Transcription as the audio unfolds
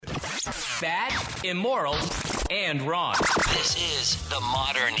Bad, immoral, and wrong. This is the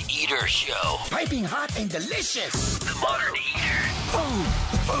Modern Eater Show. Piping hot and delicious. The Modern Eater. Food,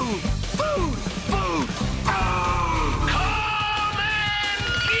 food, food, food. Oh! Come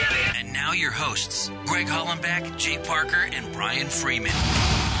and get it! And now your hosts, Greg Hollenbeck, Jay Parker, and Brian Freeman.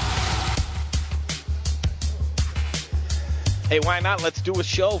 Hey, why not? Let's do a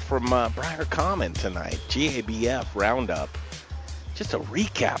show from Briar Common tonight. GABF Roundup. Just a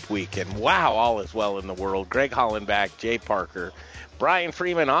recap weekend. Wow, all is well in the world. Greg Hollenbeck, Jay Parker, Brian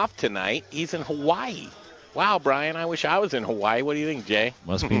Freeman off tonight. He's in Hawaii. Wow, Brian, I wish I was in Hawaii. What do you think, Jay?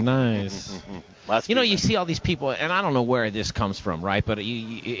 Must be nice. You see all these people, and I don't know where this comes from, right? But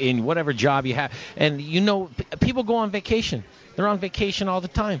in whatever job you have, and people go on vacation. They're on vacation all the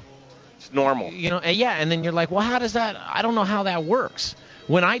time. It's normal. And then you're like, well, how does that? I don't know how that works.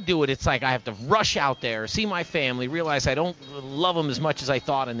 When I do it, it's like I have to rush out there, see my family, realize I don't love them as much as I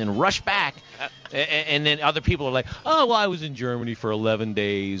thought, and then rush back. And then other people are like, oh, well, I was in Germany for 11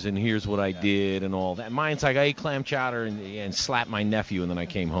 days, and here's what I did and all that. Mine's like I ate clam chowder and slapped my nephew, and then I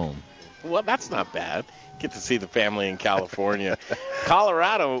came home. Well, that's not bad. Get to see the family in California.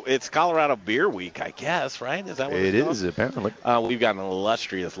 Colorado, it's Colorado Beer Week, I guess, right? Is that what it is? Apparently. We've got an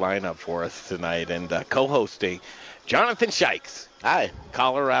illustrious lineup for us tonight, and co-hosting Jonathan Shikes. Hi.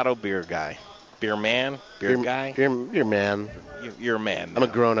 Colorado beer guy. Beer man? Beer guy? Beer man. You're a man. I'm a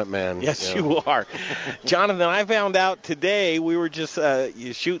grown-up man. Yes, you are. Jonathan, I found out today, we were just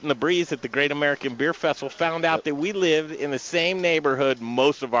shooting the breeze at the Great American Beer Festival, found out that we lived in the same neighborhood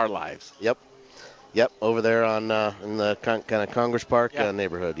most of our lives. Yep, over there on in the kind of Congress Park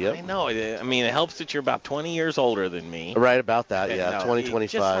neighborhood. Yep. I know. I mean, it helps that you're about 20 years older than me. Right about that,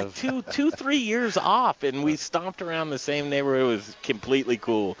 2025. Just like 3 years off, and we stomped around the same neighborhood. It was completely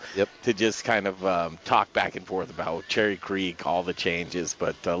cool to just kind of talk back and forth about Cherry Creek, all the changes.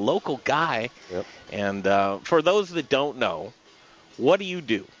 But local guy, and for those that don't know, what do you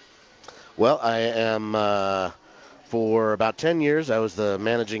do? Well, I am... For about 10 years, I was the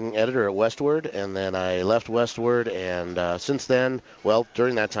managing editor at Westword, and then I left Westword, and since then,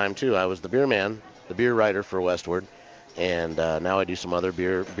 during that time, too, I was the beer man, the beer writer for Westword, and now I do some other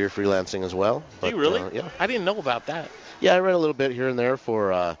beer freelancing as well. Do you really? Yeah. I didn't know about that. Yeah, I read a little bit here and there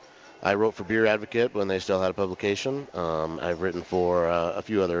for, I wrote for Beer Advocate when they still had a publication. I've written for a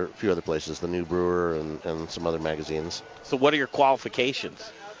few other places, The New Brewer and some other magazines. So what are your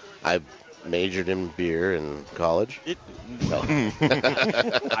qualifications? I've majored in beer in college.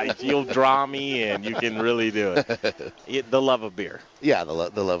 You'll draw me, and you can really do it. The love of beer. Yeah, the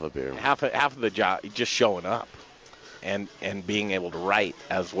love of beer. Half of the job, just showing up, and being able to write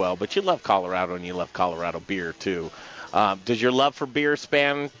as well. But you love Colorado, and you love Colorado beer too. Does your love for beer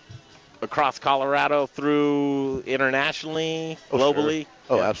span across Colorado through internationally, globally?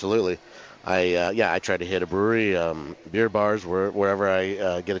 Sure. Oh, absolutely. I try to hit a brewery, beer bars, wherever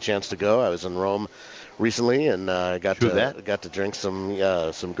I get a chance to go. I was in Rome recently, and got to drink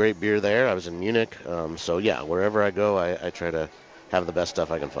some great beer there. I was in Munich, wherever I go, I try to have the best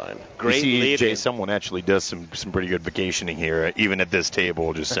stuff I can find. Great lead, Jay. Someone actually does some pretty good vacationing here, even at this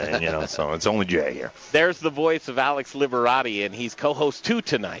table. Just saying, So it's only Jay here. There's the voice of Alex Liberati, and he's co-host 2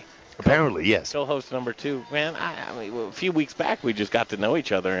 tonight. Apparently, yes. Co-host number 2. Man, I mean, a few weeks back we just got to know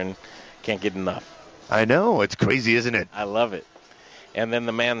each other and can't get enough. I know. It's crazy, isn't it? I love it. And then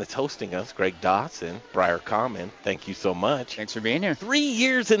the man that's hosting us, Greg Dawson, Briar Common. Thank you so much. Thanks for being here. 3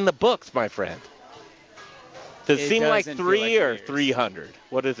 years in the books, my friend. Does it seem like 3 or 300?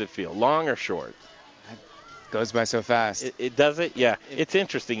 What does it feel? Long or short? It goes by so fast. It does it? Yeah. It's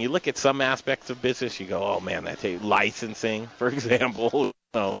interesting. You look at some aspects of business, you go, oh, man, that takes licensing, for example.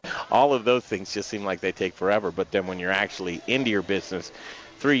 All of those things just seem like they take forever. But then when you're actually into your business,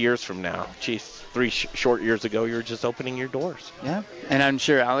 3 years from now, 3 short years ago, you were just opening your doors. Yeah, and I'm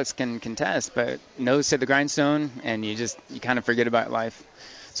sure Alex can contest, but nose to the grindstone, and you kind of forget about life.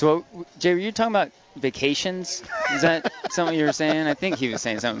 So, Jay, were you talking about vacations? Is that something you were saying? I think he was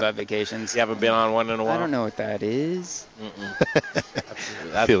saying something about vacations. You haven't been on one in a while? I don't know what that is.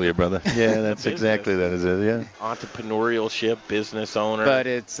 I feel you, brother. Yeah, that's exactly that is it, yeah. Entrepreneurship, business owner. But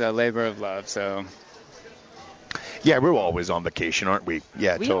it's a labor of love, so... Yeah, we're always on vacation, aren't we?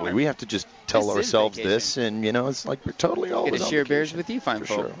 Yeah, totally. Are. We have to just tell ourselves this, and, it's like we're totally always on vacation. Get to share beers with you, fine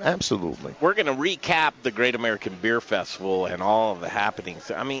folk. Sure, absolutely. We're going to recap the Great American Beer Festival and all of the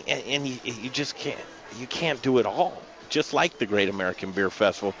happenings. I mean, and you just can't do it all, just like the Great American Beer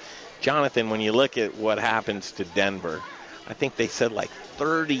Festival. Jonathan, when you look at what happens to Denver, I think they said like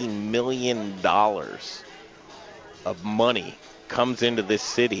 $30 million of money comes into this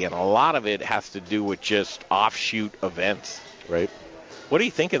city, and a lot of it has to do with just offshoot events. Right. What do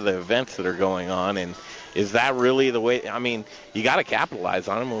you think of the events that are going on, and is that really the way? I mean, you got to capitalize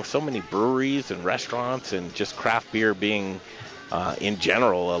on them with so many breweries and restaurants and just craft beer being, in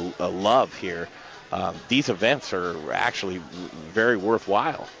general, a love here. These events are actually very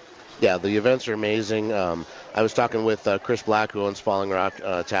worthwhile. Yeah, the events are amazing. I was talking with Chris Black, who owns Falling Rock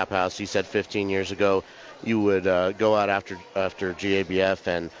Tap House. He said 15 years ago you would go out after GABF,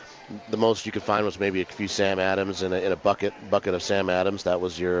 and the most you could find was maybe a few Sam Adams in a bucket of Sam Adams. That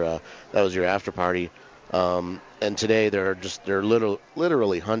was your after party. And today there are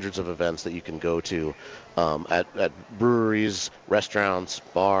literally hundreds of events that you can go to at breweries, restaurants,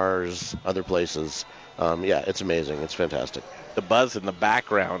 bars, other places. Yeah, it's amazing. It's fantastic. The buzz in the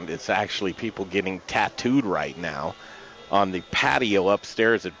background is actually people getting tattooed right now on the patio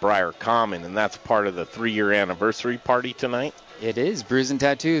upstairs at Briar Common, and that's part of the 3-year anniversary party tonight. It is. Brews and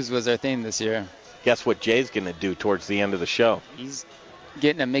Tattoos was our theme this year. Guess what Jay's going to do towards the end of the show? He's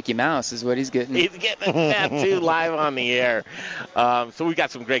getting a Mickey Mouse is what he's getting. He's getting a tattoo live on the air. So we've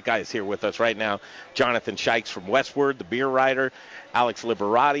got some great guys here with us right now. Jonathan Shikes from Westword, the beer writer. Alex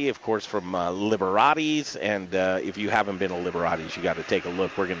Liberati, of course, from Liberati's. And if you haven't been to Liberati's, you got to take a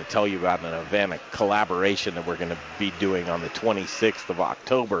look. We're going to tell you about an event, a collaboration that we're going to be doing on the 26th of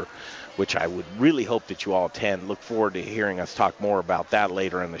October, which I would really hope that you all attend. Look forward to hearing us talk more about that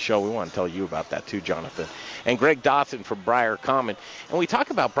later in the show. We want to tell you about that too, Jonathan. And Greg Dawson from Briar Common. And we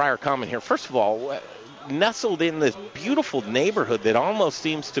talk about Briar Common here. First of all, nestled in this beautiful neighborhood that almost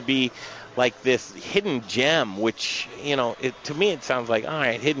seems to be like this hidden gem, which, to me it sounds like, all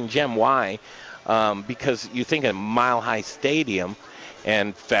right, hidden gem, why? Because you think of Mile High Stadium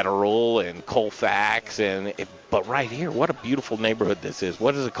and Federal and Colfax, but right here, what a beautiful neighborhood this is.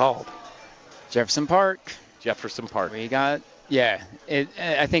 What is it called? Jefferson Park. Jefferson Park. We got,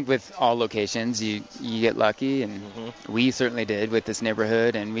 I think with all locations, you get lucky, and we certainly did with this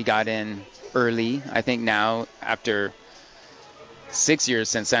neighborhood, and we got in early. I think now, after 6 years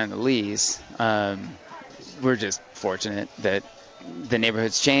since signing the lease, we're just fortunate that the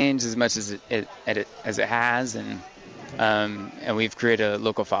neighborhood's changed as much as it has, and we've created a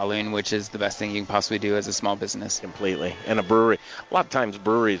local following, which is the best thing you can possibly do as a small business. Completely. And a brewery. A lot of times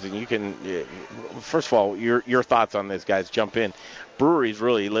breweries, and you can, first of all, your thoughts on this, guys, jump in. Breweries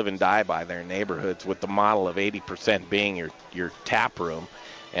really live and die by their neighborhoods, with the model of 80% being your tap room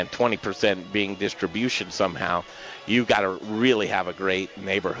and 20% being distribution somehow. You've got to really have a great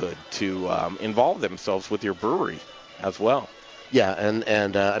neighborhood to involve themselves with your brewery as well. Yeah,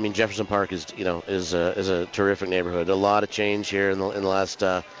 and I mean, Jefferson Park is a terrific neighborhood. A lot of change here in the last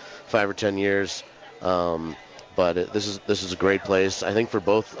 5 or 10 years, but this is a great place. I think for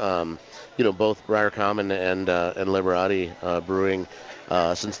both both Briar Common and Liberati Brewing,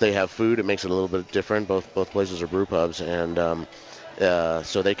 since they have food, it makes it a little bit different. Both places are brew pubs, and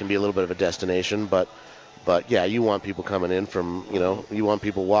so they can be a little bit of a destination, but yeah, you want people coming in from, you want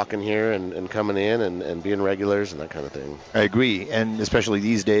people walking here and coming in and being regulars and that kind of thing. I agree, and especially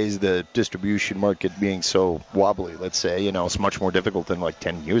these days, the distribution market being so wobbly, let's say, it's much more difficult than like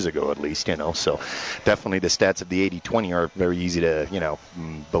 10 years ago at least, so definitely the stats of the 80-20 are very easy to,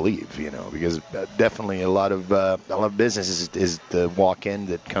 believe, because definitely a lot of businesses is the walk-in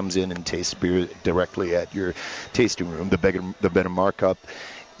that comes in and tastes beer directly at your tasting room. The better markup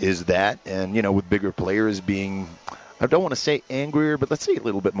is that, and with bigger players being, I don't want to say angrier, but let's say a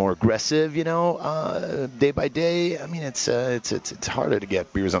little bit more aggressive, day by day. I mean, it's harder to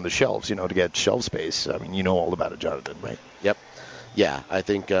get beers on the shelves, to get shelf space. I mean, all about it, Jonathan, right? Yep. Yeah, I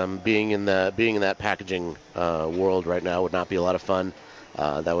think being in that packaging world right now would not be a lot of fun.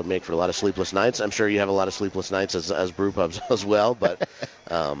 That would make for a lot of sleepless nights. I'm sure you have a lot of sleepless nights as brew pubs as well, but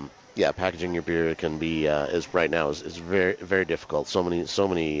yeah, packaging your beer can be is very, very difficult. So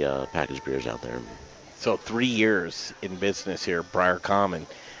many packaged beers out there. So 3 years in business here, Briar Common.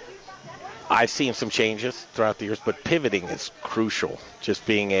 I've seen some changes throughout the years, but pivoting is crucial. Just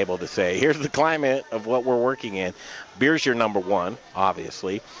being able to say, here's the climate of what we're working in. Beer's your number one,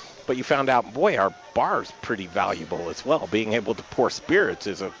 obviously, but you found out, boy, our bar's pretty valuable as well. Being able to pour spirits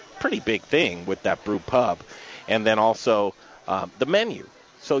is a pretty big thing with that brew pub. And then also the menu.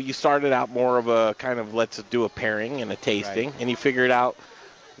 So you started out more of a kind of, let's do a pairing and a tasting, right, and you figured out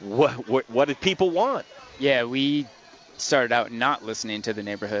what did people want. Yeah, we started out not listening to the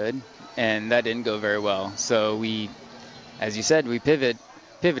neighborhood, and that didn't go very well. So we, as you said, we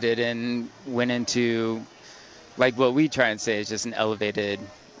pivoted and went into, like, what we try and say is just an elevated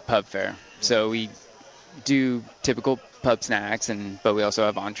pub fare. So we do typical pub snacks, but we also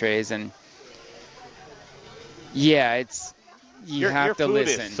have entrees, and yeah, it's, you have to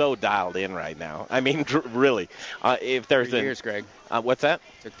listen. Your food is so dialed in right now. I mean, really. If there's years, Greg. What's that?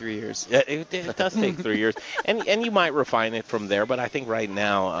 Took 3 years. Yeah, it does take 3 years, and you might refine it from there. But I think right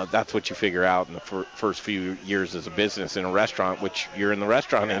now that's what you figure out in the first few years as a business in a restaurant, which you're in the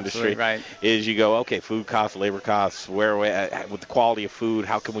restaurant industry. Right. Is you go, okay, food costs, labor costs, where are we at with the quality of food?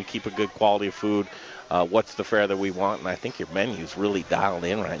 How can we keep a good quality of food? What's the fare that we want? And I think your menu's really dialed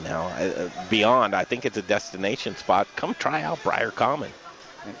in right now. Beyond, I think it's a destination spot. Come try out Briar Common.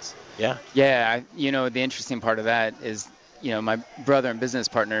 Thanks. Yeah. Yeah. The interesting part of that is, my brother and business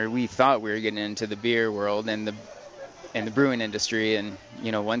partner, we thought we were getting into the beer world and the brewing industry. And,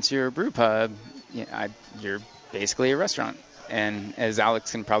 once you're a brew pub, you're basically a restaurant. And as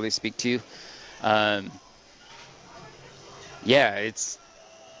Alex can probably speak to,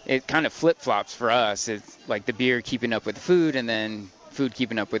 it kind of flip-flops for us. It's like the beer keeping up with the food and then food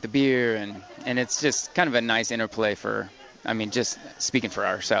keeping up with the beer. And it's just kind of a nice interplay just speaking for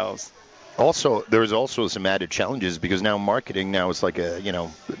ourselves. Also, there's also some added challenges because now marketing is like a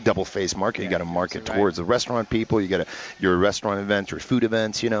double-faced market. You got to market towards the restaurant people. You got your restaurant events or food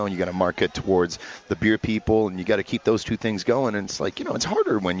events, and you got to market towards the beer people, and you got to keep those two things going. And it's like it's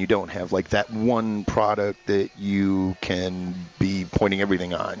harder when you don't have like that one product that you can be pointing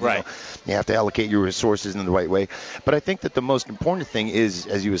everything on. Right. You have to allocate your resources in the right way. But I think that the most important thing is,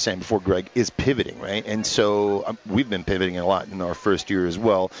 as you were saying before, Greg, is pivoting, right? And so we've been pivoting a lot in our first year as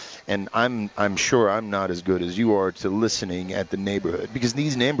well, and I'm sure I'm not as good as you are to listening at the neighborhood, because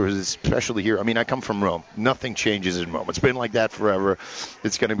these neighborhoods, especially here, I come from Rome. Nothing changes in Rome. It's been like that forever.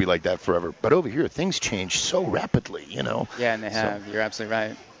 It's going to be like that forever. But over here, things change so rapidly, Yeah, and they have. You're absolutely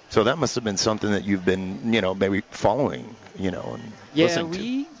right. So that must have been something that you've been, maybe following, and listening to.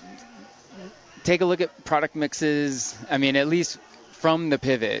 We take a look at product mixes, at least from the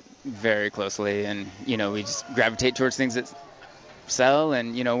pivot very closely. And, we just gravitate towards things that sell,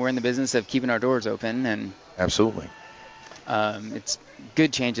 and we're in the business of keeping our doors open, and absolutely it's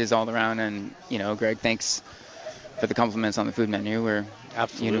good changes all around. And Greg, thanks for the compliments on the food menu. We're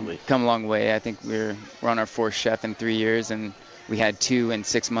absolutely come a long way. I think we're on our 4th chef in 3 years, and we had 2 in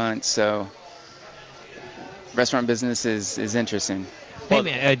 6 months. So restaurant business is interesting. Hey,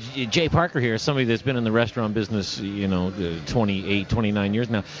 man, Jay Parker here, somebody that's been in the restaurant business 28, 29 years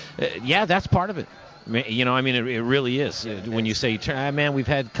now. That's part of it. It really is. When you say, man, we've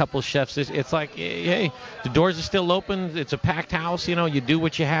had a couple chefs, it's like, hey, the doors are still open. It's a packed house. You do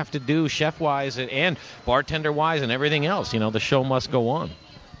what you have to do chef-wise and bartender-wise and everything else. The show must go on.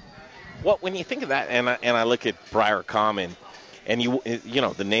 Well, when you think of that, and I look at Briar Common, and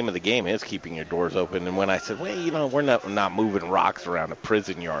the name of the game is keeping your doors open. And when I said, well, we're not moving rocks around a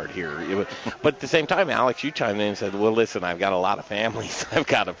prison yard here. But at the same time, Alex, you chimed in and said, well, listen, I've got a lot of families I've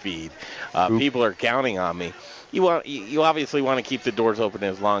got to feed. People are counting on me. You obviously want to keep the doors open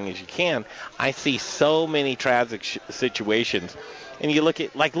as long as you can. I see so many tragic situations. And you look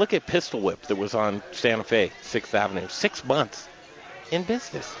at Pistol Whip that was on Santa Fe, 6th Avenue, 6 months in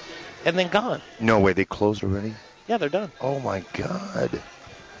business, and then gone. No way, they closed already? Yeah, they're done. Oh, my God.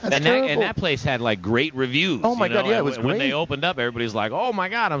 And that place had, like, great reviews. Oh, my God, yeah, it was when great. they opened up, everybody's like, oh, my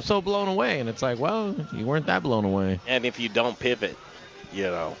God, I'm so blown away. And it's like, well, you weren't that blown away. And if you don't pivot,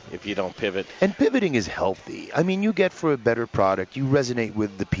 And pivoting is healthy. You get for a better product. You resonate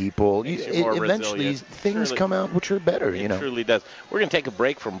with the people. Eventually, things come out which are better, It truly does. We're going to take a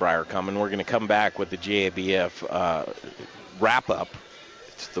break from Briar Common. We're going to come back with the GABF wrap-up.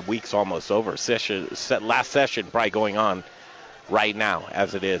 The week's almost over. Last session probably going on right now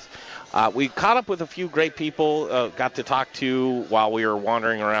as it is. We caught up with a few great people, got to talk to while we were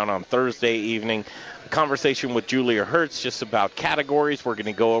wandering around on Thursday evening. A conversation with Julia Hertz just about categories. We're going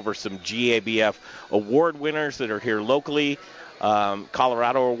to go over some GABF award winners that are here locally,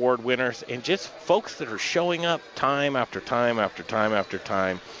 Colorado award winners, and just folks that are showing up time after time after time after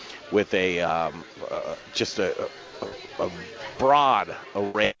time with a broad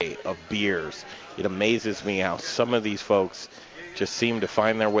array of beers. It amazes me how some of these folks just seem to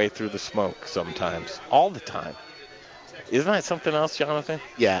find their way through the smoke sometimes, all the time. Isn't that something else, Jonathan?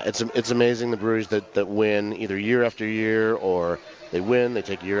 Yeah, it's amazing, the breweries that win either year after year, or they win, they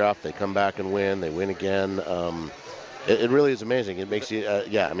take a year off, they come back and win, they win again. It really is amazing. It makes you,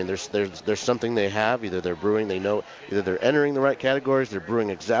 there's something they have. Either they're brewing, they know, either they're entering the right categories, they're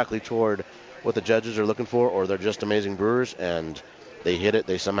brewing exactly toward what the judges are looking for, or they're just amazing brewers, and they hit it.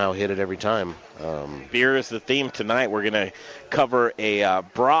 They somehow hit it every time. Beer is the theme tonight. We're going to cover a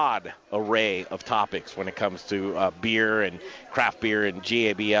broad array of topics when it comes to beer and craft beer and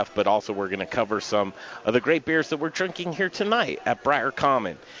GABF, but also we're going to cover some of the great beers that we're drinking here tonight at Briar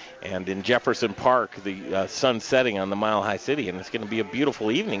Common and in Jefferson Park, the sun setting on the Mile High City, and it's going to be a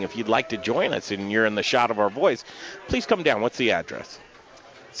beautiful evening. If you'd like to join us and you're in the shot of our voice, please come down. What's the address?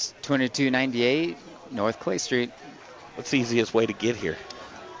 It's 2298 North Clay Street. What's the easiest way to get here?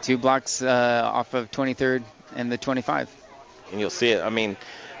 2 blocks off of 23rd and the 25. And you'll see it. I mean,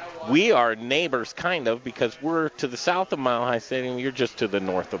 we are neighbors, kind of, because we're to the south of Mile High Stadium. You're just to the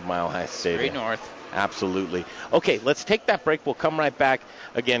north of Mile High Stadium. Straight north. Absolutely. Okay, let's take that break. We'll come right back.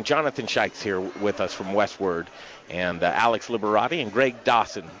 Again, Jonathan Shikes here with us from Westword, and Alex Liberati and Greg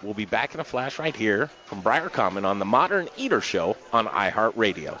Dawson will be back in a flash right here from Briar Common on the Modern Eater Show on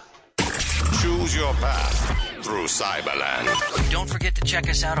iHeartRadio. Choose your path through Cyberland. Don't forget to check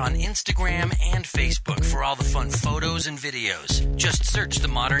us out on Instagram and Facebook for all the fun photos and videos. Just search The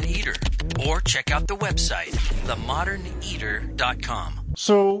Modern Eater or check out the website, themoderneater.com.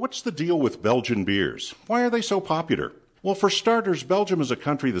 So, what's the deal with Belgian beers? Why are they so popular? Well, for starters, Belgium is a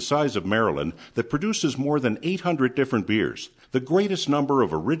country the size of Maryland that produces more than 800 different beers, the greatest number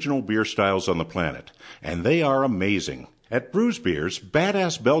of original beer styles on the planet, and they are amazing. At Bruz Beers,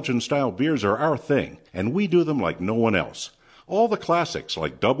 badass Belgian-style beers are our thing, and we do them like no one else. All the classics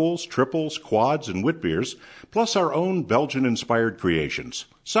like doubles, triples, quads, and wit beers, plus our own Belgian-inspired creations.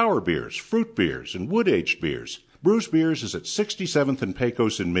 Sour beers, fruit beers, and wood-aged beers. Bruz Beers is at 67th and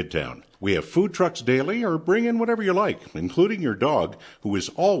Pecos in Midtown. We have food trucks daily, or bring in whatever you like, including your dog, who is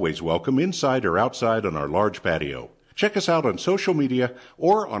always welcome inside or outside on our large patio. Check us out on social media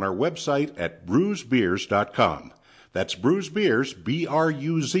or on our website at bruzbeers.com. That's Bruz Beers,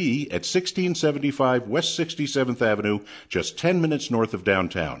 B-R-U-Z, at 1675 West 67th Avenue, just 10 minutes north of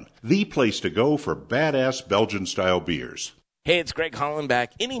downtown. The place to go for badass Belgian-style beers. Hey, it's Greg Hollenbach.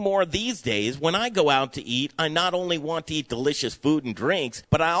 Anymore these days, when I go out to eat, I not only want to eat delicious food and drinks,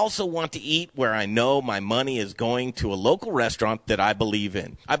 but I also want to eat where I know my money is going to a local restaurant that I believe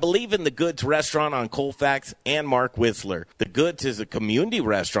in. I believe in the Goods Restaurant on Colfax and Mark Whistler. The Goods is a community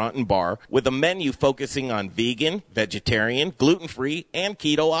restaurant and bar with a menu focusing on vegan, vegetarian, gluten-free, and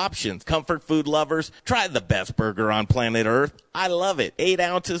keto options. Comfort food lovers, try the best burger on planet Earth. I love it. 8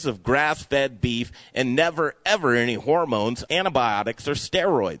 ounces of grass-fed beef and never, ever any hormones, antibiotics, or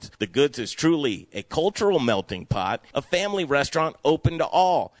steroids. The Goods is truly a cultural melting pot, a family restaurant open to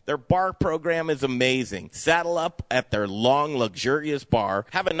all. Their bar program is amazing. Saddle up at their long, luxurious bar,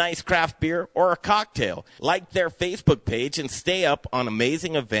 have a nice craft beer or a cocktail. Like their Facebook page and stay up on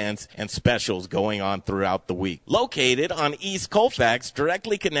amazing events and specials going on throughout the week. Located on East Colfax,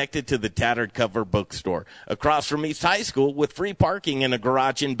 directly connected to the Tattered Cover Bookstore, across from East High School with free parking and a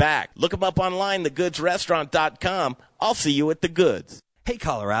garage in back. Look them up online, thegoodsrestaurant.com. I'll see you at the Goods. Hey,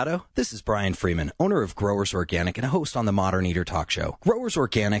 Colorado. This is Brian Freeman, owner of Growers Organic and a host on the Modern Eater Talk Show. Growers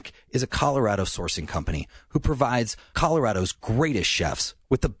Organic is a Colorado sourcing company who provides Colorado's greatest chefs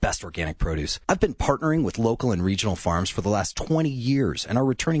with the best organic produce. I've been partnering with local and regional farms for the last 20 years, and our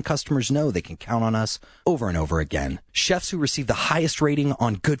returning customers know they can count on us over and over again. Chefs who receive the highest rating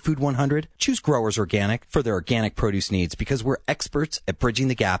on Good Food 100 choose Growers Organic for their organic produce needs because we're experts at bridging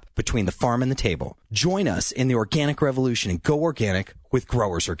the gap between the farm and the table. Join us in the organic revolution and go organic with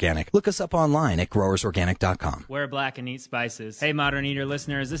Growers Organic. Look us up online at growersorganic.com. Wear black and eat spices. Hey, Modern Eater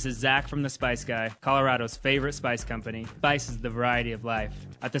listeners, this is Zach from The Spice Guy, Colorado's favorite spice company. Spice is the variety of life.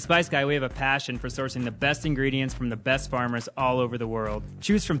 At The Spice Guy, we have a passion for sourcing the best ingredients from the best farmers all over the world.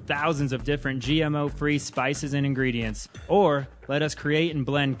 Choose from thousands of different GMO-free spices and ingredients, or let us create and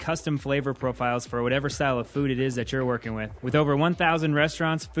blend custom flavor profiles for whatever style of food it is that you're working with. With over 1,000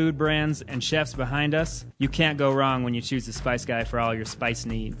 restaurants, food brands, and chefs behind us, you can't go wrong when you choose The Spice Guy for all your spice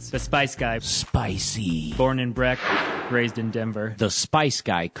needs. The Spice Guy. Spicy. Born in Breck, raised in Denver.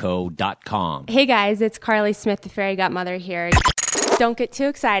 TheSpiceGuyCo.com. Hey guys, it's Carly Smith, the Fairy Godmother here. Don't get too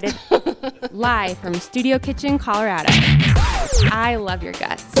excited. Live from Studio Kitchen, Colorado. I love your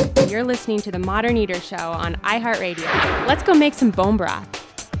guts. You're listening to the Modern Eater Show on iHeartRadio. Let's go make some bone broth.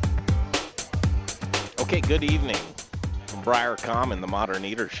 Okay, good evening. From Briar Common, the Modern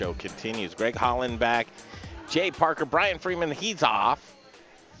Eater Show continues. Greg Hollenbach, Jay Parker, Brian Freeman, he's off.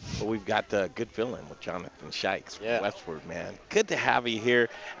 But we've got a good fill-in with Jonathan Shikes from Westword, man. Good to have you here.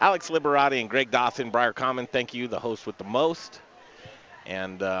 Alex Liberati and Greg Dawson, Briar Common, thank you, the host with the most.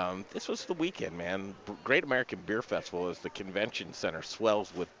 And this was the weekend, man. Great American Beer Festival as the convention center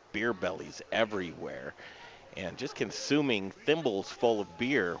swells with beer bellies everywhere and just consuming thimbles full of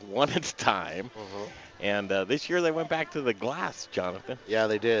beer one at a time. And this year they went back to the glass, Jonathan. Yeah,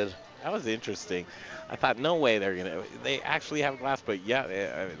 they did. That was interesting. I thought, no way they actually have glass, but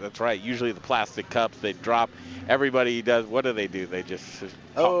yeah, that's right. Usually the plastic cups, they drop. Everybody does, what do? They just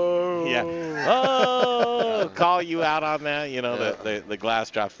call you out on that, the glass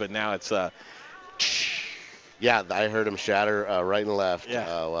drops, but now it's yeah, I heard them shatter right and left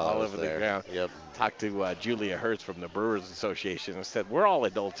while I was over there. The ground. Yep. Talked to Julia Hertz from the Brewers Association and said, we're all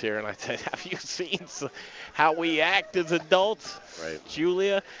adults here. And I said, have you seen how we act as adults? Right.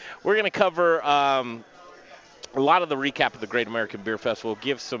 Julia, we're going to cover a lot of the recap of the Great American Beer Festival,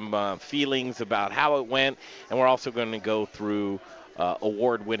 give some feelings about how it went, and we're also going to go through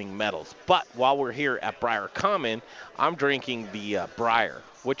award-winning medals. But while we're here at Briar Common, I'm drinking the Briar.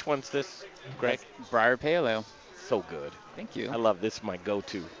 Which one's this, Greg? Briar Pale Ale. So good. Thank you. I love this. My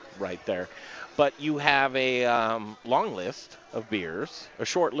go-to right there. But you have a long list of beers, a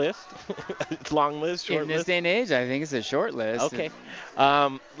short list. Long list, short list. In this day and age, I think it's a short list. Okay.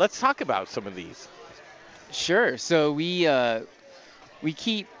 Let's talk about some of these. Sure. So we have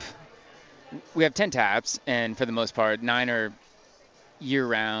 10 taps, and for the most part, 9 are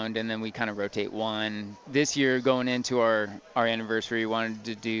year-round, and then we kind of rotate one. This year, going into our anniversary, we wanted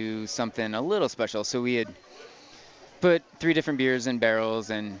to do something a little special. So we had put 3 different beers in barrels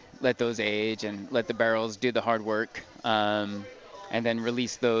and let those age and let the barrels do the hard work, and then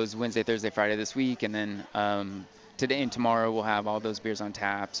release those Wednesday, Thursday, Friday this week, and then today and tomorrow we'll have all those beers on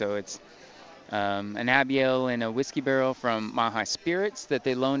tap. So it's an Abbey Ale in a whiskey barrel from Mile High Spirits that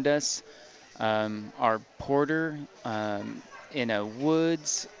they loaned us, our porter in a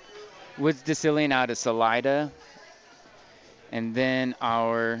woods distilling out of Salida, and then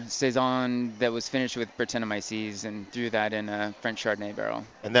our Saison that was finished with Brettanomyces and threw that in a French Chardonnay barrel.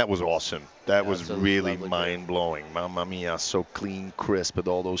 And that was awesome. That was really lovely mind-blowing. Mamma mia, so clean, crisp, with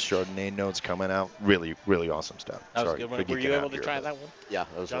all those Chardonnay notes coming out. Really, really awesome stuff. That was Sorry, good. Were you able to try that one? Yeah,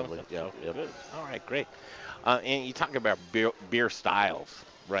 that was Jonathan? lovely. Yeah, yep. Good. All right, great. And you talk about beer styles,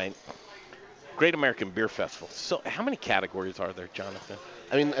 right? Great American Beer Festival. So how many categories are there, Jonathan?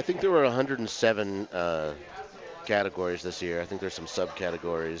 I mean, I think there were 107 categories this year. I think there's some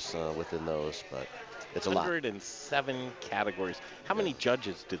subcategories within those, but it's a lot. 107 categories. How many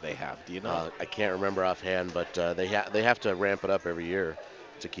judges do they have? Do you know? I can't remember offhand, but they have to ramp it up every year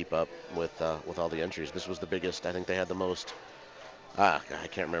to keep up with all the entries. This was the biggest. I think they had the most. I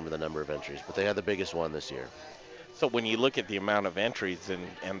can't remember the number of entries, but they had the biggest one this year. So when you look at the amount of entries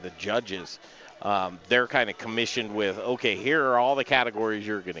and the judges, they're kind of commissioned with, okay, here are all the categories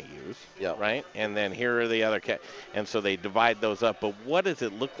you're going to use, right? And then here are the other and so they divide those up. But what does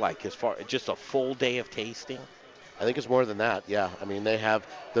it look like as far just a full day of tasting? I think it's more than that. Yeah, I mean they have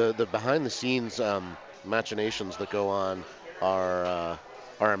the behind the scenes machinations that go on are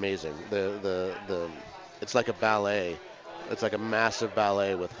amazing. It's like a ballet. It's like a massive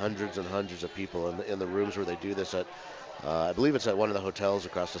ballet with hundreds and hundreds of people in the rooms where they do this at. I believe it's at one of the hotels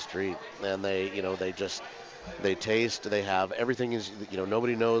across the street, and they taste. They have everything is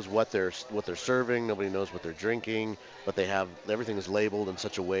nobody knows what they're serving, nobody knows what they're drinking, but they have everything is labeled in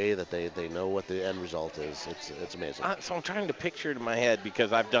such a way that they know what the end result is. It's amazing. So I'm trying to picture it in my head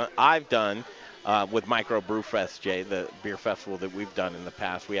because I've done with Micro Brew Fest, Jay, the beer festival that we've done in the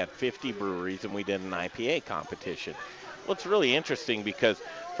past. We had 50 breweries and we did an IPA competition. Well, it's really interesting because,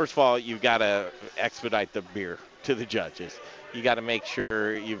 first of all, you've got to expedite the beer to the judges. You got to make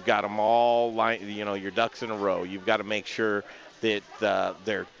sure you've got them all, your ducks in a row. You've got to make sure that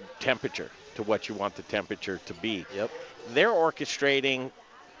their temperature to what you want the temperature to be. Yep. They're orchestrating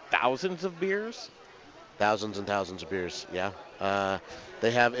thousands of beers. Thousands and thousands of beers. Yeah.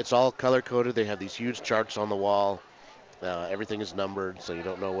 It's all color coded. They have these huge charts on the wall. Everything is numbered, so you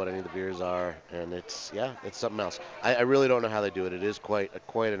don't know what any of the beers are, and it's something else. I really don't know how they do it. It is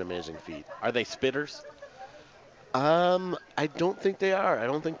quite an amazing feat. Are they spitters? I don't think they are. I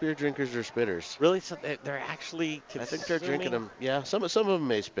don't think beer drinkers are spitters. Really? So they're actually I think they're drinking them. Yeah, some of them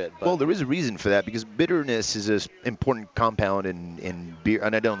may spit. But. Well, there is a reason for that because bitterness is an important compound in beer.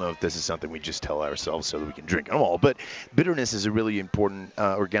 And I don't know if this is something we just tell ourselves so that we can drink them all. But bitterness is a really important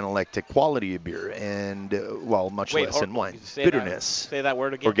organoleptic quality of beer, and much less in wine. Bitterness. Say that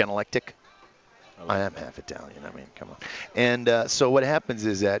word again. Organoleptic. I am half Italian. I mean, come on. And so what happens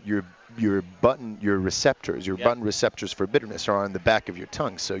is that your button receptors for bitterness are on the back of your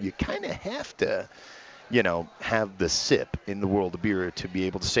tongue. So you kind of have to have the sip in the world of beer to be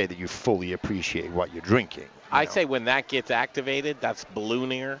able to say that you fully appreciate what you're drinking. I say when that gets activated, that's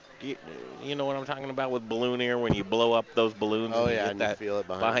balloon ear. You know what I'm talking about with balloon ear, when you blow up those balloons and you get that you feel it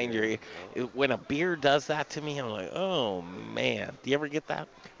behind your ear. When a beer does that to me, I'm like, oh, man. Do you ever get that?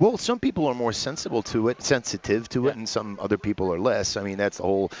 Well, some people are more sensitive to it, and some other people are less. I mean, that's the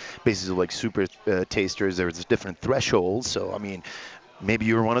whole basis of like super tasters. There's different thresholds. So, I mean, maybe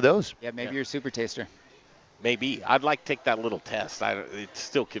you're one of those. Yeah, maybe you're a super taster. Maybe. I'd like to take that little test. It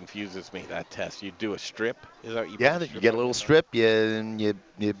still confuses me, that test. You do a strip? Is that what you You get a little strip, you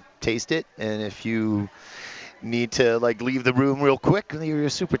taste it, and if you need to like leave the room real quick, you're a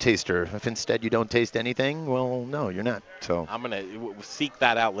super taster. If instead you don't taste anything, well, no, you're not. So I'm going to seek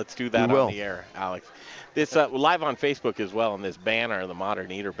that out. Let's do that on the air, Alex. This live on Facebook as well, and this banner, the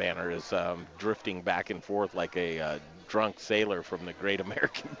Modern Eater banner, is drifting back and forth like a drunk sailor from the Great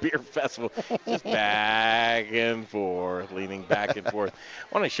American Beer Festival, just back and forth, leaning back and forth.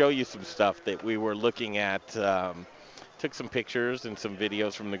 I want to show you some stuff that we were looking at. Took some pictures and some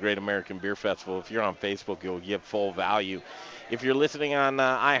videos from the Great American Beer Festival. If you're on Facebook, you'll give full value. If you're listening on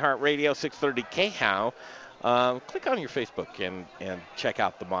iHeartRadio 630 KHOW, click on your Facebook and check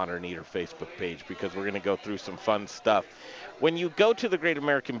out the Modern Eater Facebook page, because we're going to go through some fun stuff. When you go to the Great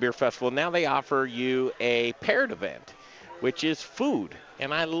American Beer Festival, now they offer you a paired event, which is food.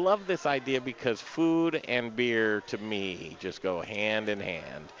 And I love this idea because food and beer, to me, just go hand in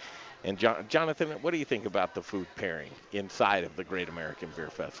hand. And Jonathan, what do you think about the food pairing inside of the Great American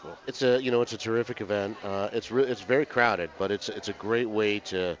Beer Festival? It's a terrific event. It's very crowded, but it's a great way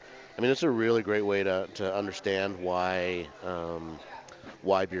to. I mean, it's a really great way to understand why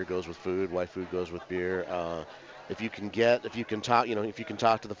beer goes with food, why food goes with beer. If you can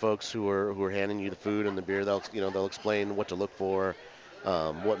talk to the folks who are handing you the food and the beer, they'll explain what to look for,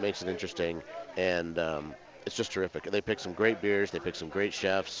 what makes it interesting, and it's just terrific. They pick some great beers, they pick some great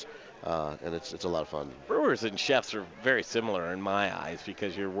chefs. And it's a lot of fun. Brewers and chefs are very similar in my eyes,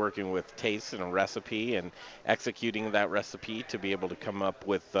 because you're working with taste and a recipe and executing that recipe to be able to come up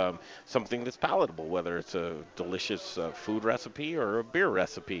with something that's palatable, whether it's a delicious food recipe or a beer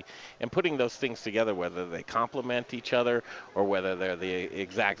recipe. And putting those things together, whether they complement each other or whether they're the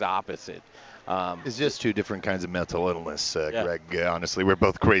exact opposite. It's just two different kinds of mental illness, Greg. Honestly, we're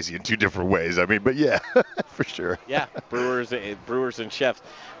both crazy in two different ways. I mean, but yeah, for sure. Yeah, brewers and chefs.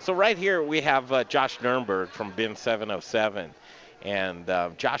 So right here we have Josh Nurnberg from Bin 707. And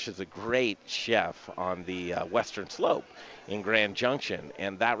Josh is a great chef on the Western Slope in Grand Junction.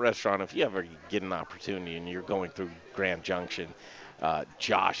 And that restaurant, if you ever get an opportunity and you're going through Grand Junction,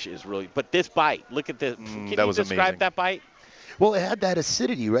 Josh is really... But this bite, look at this. Can you describe amazing. That bite? Well, it had that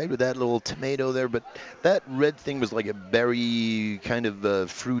acidity, right, with that little tomato there, but that red thing was like a berry kind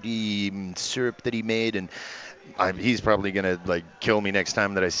of fruity syrup that he made, and he's probably going to like kill me next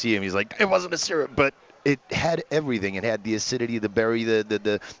time that I see him. He's like, it wasn't a syrup, but it had everything. It had the acidity, the berry,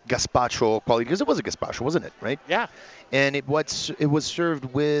 the gazpacho quality, because it was a gazpacho, wasn't it, right? Yeah. And it was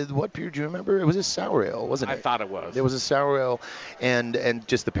served with, what beer do you remember? It was a sour ale, wasn't it? I thought it was. It was a sour ale, and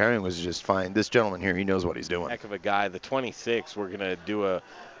just the pairing was just fine. This gentleman here, he knows what he's doing. Heck of a guy. The 26th, we're going to do an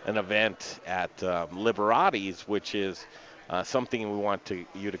event at Liberati's, which is something we want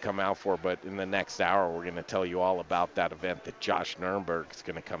you to come out for. But in the next hour, we're going to tell you all about that event that Josh Nurnberg is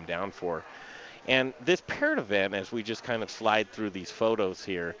going to come down for. And this paired event, as we just kind of slide through these photos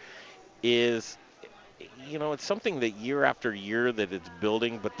here, is... it's something that year after year that it's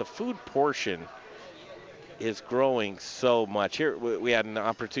building, but the food portion is growing so much. Here we had an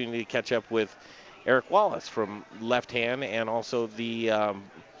opportunity to catch up with Eric Wallace from Left Hand, and also the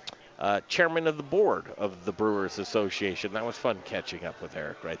chairman of the board of the Brewers Association. That was fun catching up with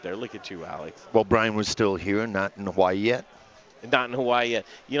Eric right there. Look at you, Alex. Well, Brian was still here, not in Hawaii yet. Not in Hawaii yet.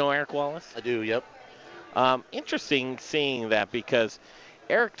 You know Eric Wallace? I do, yep. Interesting seeing that, because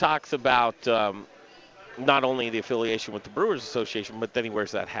Eric talks about... not only the affiliation with the Brewers Association, but then he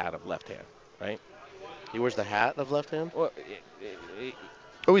wears that hat of Left Hand, right? He wears the hat of Left Hand? Well,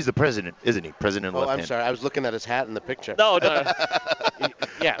 he's the president, isn't he? President of Left Hand. I'm sorry. I was looking at his hat in the picture. No.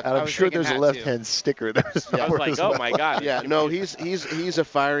 Yeah. And I'm sure there's a Left Hand sticker. I was like, oh, my God. Yeah, no, he's a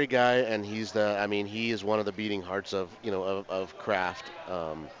fiery guy, and he is one of the beating hearts of craft,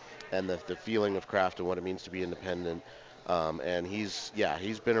 and the feeling of craft and what it means to be independent. And he's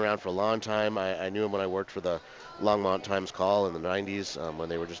been around for a long time. I knew him when I worked for the Longmont Times Call in the 90s, when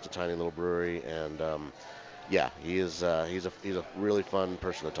they were just a tiny little brewery. And he's a really fun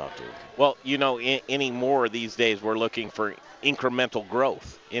person to talk to. Well, anymore these days we're looking for incremental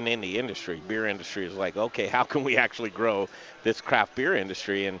growth in the industry. Beer industry is like, okay, how can we actually grow this craft beer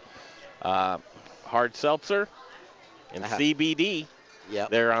industry? And hard seltzer and CBD. Yeah.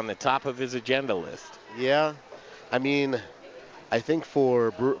 They're on the top of his agenda list. Yeah. I mean, I think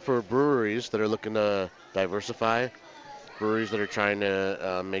for breweries that are looking to diversify, breweries that are trying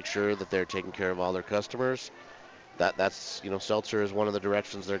to make sure that they're taking care of all their customers, that's seltzer is one of the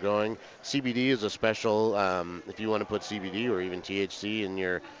directions they're going. CBD is a special, if you want to put CBD or even THC in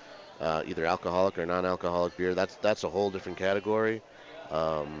your either alcoholic or non-alcoholic beer, that's a whole different category.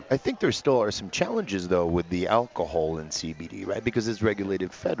 I think there still are some challenges, though, with the alcohol in CBD, right? Because it's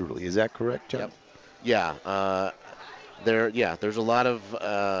regulated federally. Is that correct, John? Yep. Yeah. There's a lot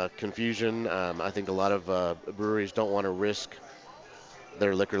of confusion. I think a lot of breweries don't want to risk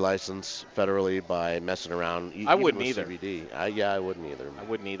their liquor license federally by messing around. I wouldn't with either. CBD. I wouldn't either. I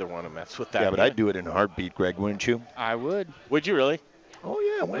wouldn't either want to mess with that. Yeah, but I'd do it in a heartbeat, Greg, wouldn't you? I would. Would you really? Oh,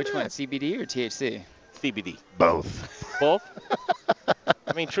 yeah. Which one, CBD or THC? CBD. Both. Both?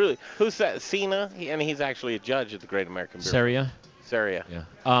 I mean, truly. Who's that? Cena? He's actually a judge at the Great American Beer. Saria. Yeah.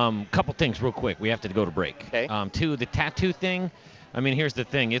 Couple things real quick. We have to go to break. Okay. Two, the tattoo thing. I mean, here's the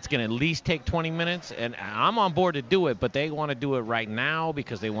thing. It's going to at least take 20 minutes, and I'm on board to do it, but they want to do it right now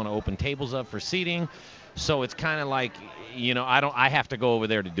because they want to open tables up for seating. So it's kind of like, I have to go over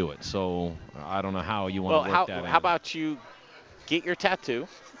there to do it. So I don't know how you want to work that out. How about you get your tattoo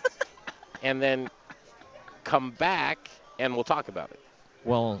and then come back and we'll talk about it?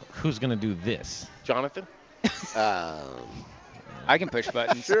 Well, who's going to do this? Jonathan? I can push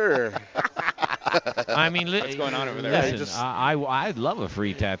buttons. Sure. I mean, what's going on over there? Listen, I'd love a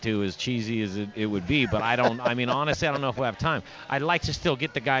free tattoo, as cheesy as it would be, but honestly, I don't know if we'll have time. I'd like to still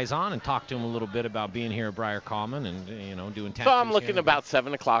get the guys on and talk to them a little bit about being here at Briar Common and, doing tattoos. So I'm looking about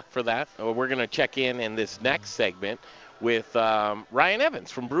 7 o'clock for that. We're going to check in this next segment with Ryan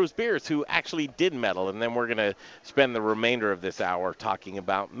Evans from Bruz Beers, who actually did medal, and then we're going to spend the remainder of this hour talking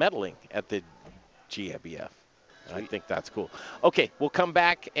about medaling at the GABF. I think that's cool. Okay, we'll come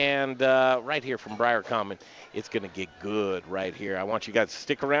back, and right here from Briar Common, it's going to get good right here. I want you guys to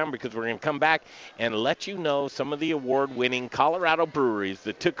stick around because we're going to come back and let you know some of the award-winning Colorado breweries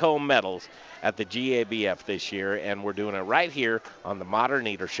that took home medals at the GABF this year, and we're doing it right here on the Modern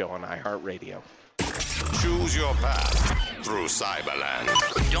Eater Show on iHeartRadio. Choose your path through Cyberland.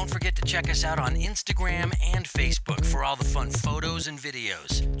 Don't forget to check us out on Instagram and Facebook for all the fun photos and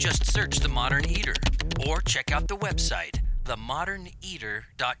videos. Just search The Modern Eater or check out the website,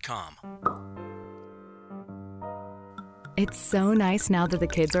 themoderneater.com. It's so nice now that the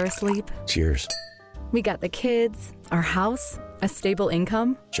kids are asleep. Cheers. We got the kids, our house, a stable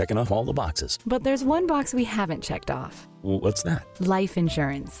income. Checking off all the boxes. But there's one box we haven't checked off. What's that? Life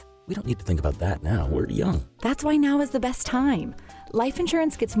insurance. We don't need to think about that now. We're young. That's why now is the best time. Life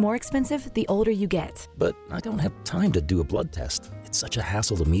insurance gets more expensive the older you get. But I don't have time to do a blood test. It's such a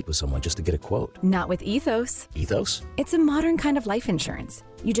hassle to meet with someone just to get a quote. Not with Ethos. Ethos? It's a modern kind of life insurance.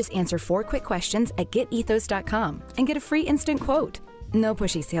 You just answer 4 quick questions at getethos.com and get a free instant quote. No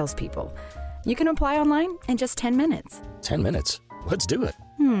pushy salespeople. You can apply online in just 10 minutes. 10 minutes? Let's do it.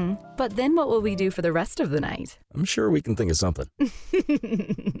 But then what will we do for the rest of the night? I'm sure we can think of something.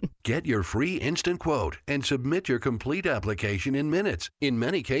 Get your free instant quote and submit your complete application in minutes. In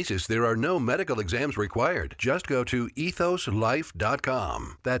many cases, there are no medical exams required. Just go to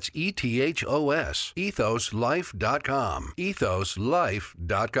ethoslife.com. That's ETHOS, ethoslife.com,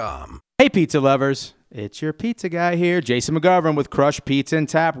 ethoslife.com. Hey, pizza lovers. It's your pizza guy here, Jason McGovern with Crush Pizza and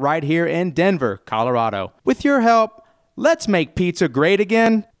Tap right here in Denver, Colorado. With your help, let's make pizza great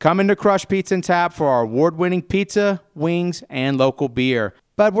again. Come into Crush Pizza and Tap for our award-winning pizza, wings, and local beer.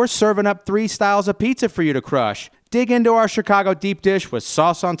 But we're serving up 3 styles of pizza for you to crush. Dig into our Chicago deep dish with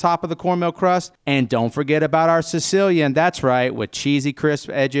sauce on top of the cornmeal crust. And don't forget about our Sicilian, that's right, with cheesy crisp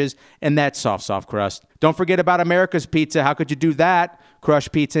edges and that soft crust. Don't forget about America's Pizza. How could you do that?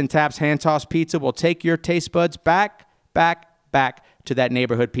 Crush Pizza and Tap's hand-tossed pizza will take your taste buds back to that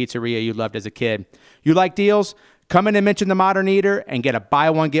neighborhood pizzeria you loved as a kid. You like deals? Come in and mention the Modern Eater and get a buy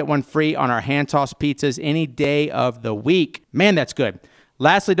one, get one free on our hand-tossed pizzas any day of the week. Man, that's good.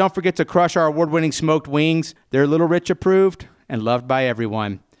 Lastly, don't forget to crush our award-winning smoked wings. They're Little Rich approved and loved by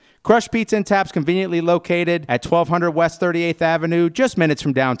everyone. Crush Pizza and Tap's conveniently located at 1200 West 38th Avenue, just minutes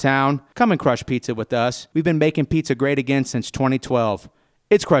from downtown. Come and crush pizza with us. We've been making pizza great again since 2012.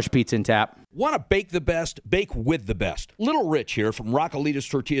 It's Crush Pizza and Tap. Want to bake the best? Bake with the best. Little Rich here from Raquelitas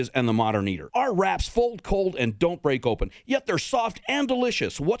Tortillas and the Modern Eater. Our wraps fold cold and don't break open, yet they're soft and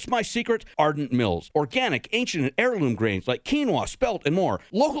delicious. What's my secret? Ardent Mills. Organic, ancient, and heirloom grains like quinoa, spelt, and more.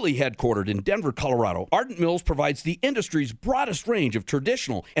 Locally headquartered in Denver, Colorado, Ardent Mills provides the industry's broadest range of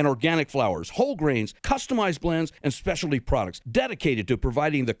traditional and organic flours, whole grains, customized blends, and specialty products dedicated to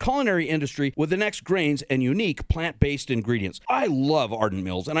providing the culinary industry with the next grains and unique plant-based ingredients. I love Ardent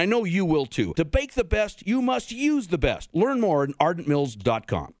Mills, and I know you will too. To bake the best, you must use the best. Learn more at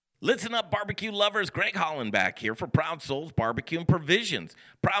ardentmills.com. Listen up, barbecue lovers. Greg Hollenbach here for Proud Souls Barbecue and Provisions.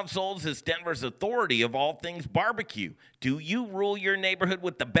 Proud Souls is Denver's authority of all things barbecue. Do you rule your neighborhood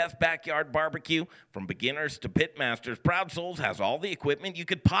with the best backyard barbecue? From beginners to pit masters, Proud Souls has all the equipment you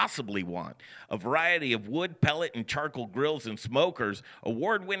could possibly want. A variety of wood, pellet, and charcoal grills and smokers.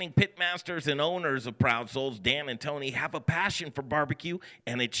 Award-winning pit masters and owners of Proud Souls, Dan and Tony, have a passion for barbecue,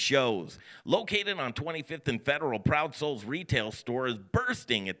 and it shows. Located on 25th and Federal, Proud Souls retail store is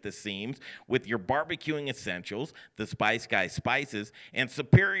bursting at the seams with your barbecuing essentials, the Spice Guy spices, and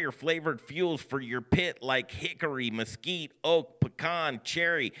superior flavored fuels for your pit like hickory, mesquite, oak, pecan,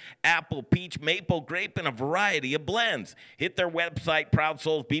 cherry, apple, peach, maple, grape, and a variety of blends. Hit their website,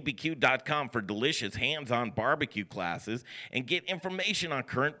 ProudSoulsBBQ.com, for delicious hands-on barbecue classes and get information on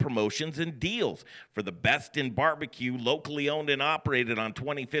current promotions and deals. For the best in barbecue, locally owned and operated on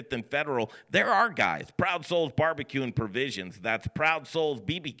 25th and Federal, there are guys. Proud Souls Barbecue and Provisions. That's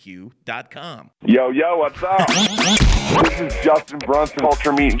ProudSoulsBBQ.com. Yo, what's up? This is Justin Brunson,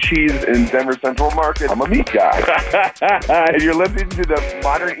 Culture Meat and Cheese in Denver Central Market. I'm a meat guy. And you're listening to the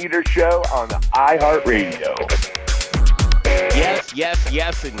Modern Eater Show on the iHeartRadio.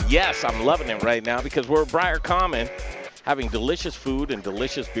 Yes, and yes, I'm loving it right now because we're at Briar Common having delicious food and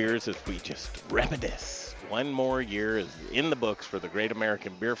delicious beers as we just reminisce. One more year is in the books for the Great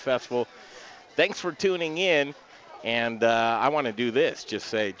American Beer Festival. Thanks for tuning in. And I want to do this, just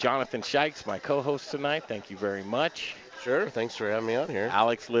say Jonathan Shikes, my co-host tonight. Thank you very much. Sure, thanks for having me on here.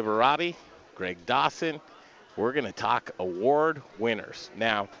 Alex Liberati, Greg Dawson. We're going to talk award winners.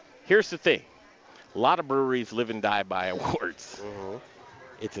 Now, here's the thing. A lot of breweries live and die by awards. Mm-hmm.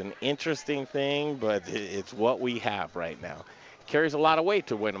 It's an interesting thing, but it's what we have right now. It carries a lot of weight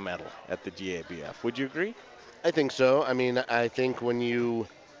to win a medal at the GABF. Would you agree? I think so. I mean, I think when you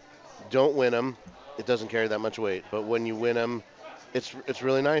don't win them, it doesn't carry that much weight. But when you win them, it's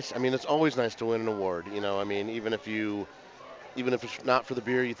really nice. I mean, it's always nice to win an award. You know, I mean, even if it's not for the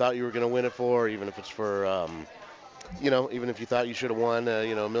beer you thought you were going to win it for, even if it's for, even if you thought you should have won,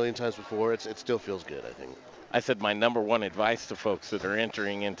 a million times before, it still feels good, I think. I said my number one advice to folks that are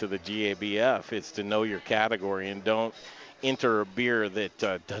entering into the GABF is to know your category and don't enter a beer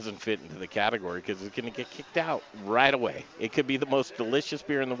that doesn't fit into the category because it's going to get kicked out right away. It could be the most delicious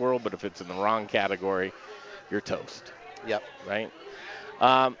beer in the world, but if it's in the wrong category, you're toast. Yep. Right?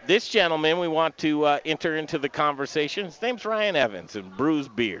 This gentleman we want to enter into the conversation. His name's Ryan Evans and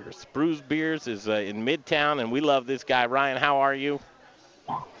Bruz Beers. Bruz Beers is in Midtown, and we love this guy. Ryan, how are you?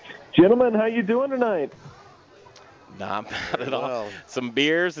 Gentlemen, how you doing tonight? Not bad at all. Some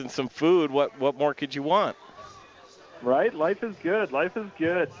beers and some food. What more could you want? Right? Life is good. Life is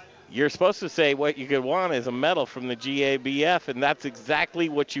good. You're supposed to say what you could want is a medal from the GABF, and that's exactly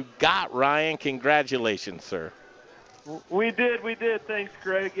what you got, Ryan. Congratulations, sir. We did. Thanks,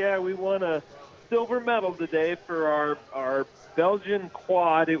 Greg. Yeah, we won a silver medal today for our Belgian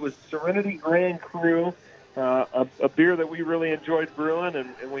quad. It was Serenity Grand Cru, a beer that we really enjoyed brewing,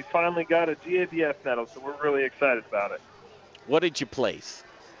 and we finally got a GABF medal, so we're really excited about it. What did you place?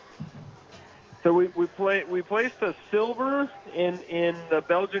 So we placed a silver in the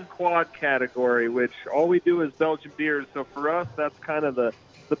Belgian quad category, which all we do is Belgian beers. So for us, that's kind of the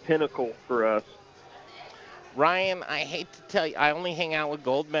pinnacle for us. Ryan, I hate to tell you, I only hang out with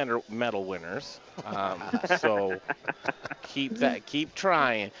gold medal winners. So keep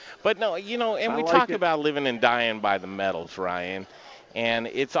trying. But no, and we talk about living and dying by the medals, Ryan. And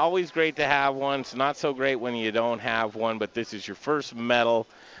it's always great to have one. It's not so great when you don't have one, but this is your first medal.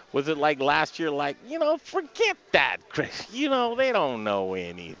 Was it like last year, forget that, Chris. They don't know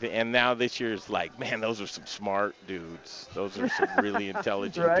anything. And now this year's like, man, those are some smart dudes. Those are some really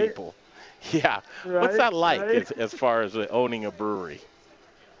intelligent right? people. Yeah. Right, what's that like right? as far as owning a brewery?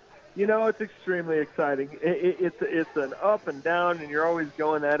 It's extremely exciting. It's an up and down, and you're always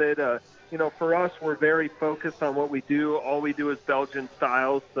going at it. For us, we're very focused on what we do. All we do is Belgian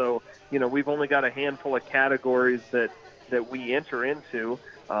styles. So, we've only got a handful of categories that we enter into.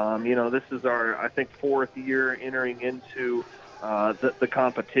 This is our, I think, fourth year entering into the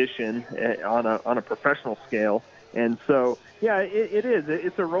competition on a professional scale. And so, yeah, it is.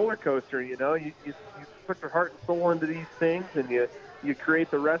 It's a roller coaster, you know. You put your heart and soul into these things, and you create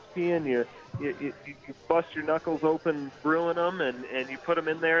the recipe, and you bust your knuckles open brewing them, and you put them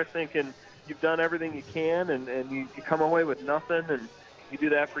in there thinking you've done everything you can, and you come away with nothing, and you do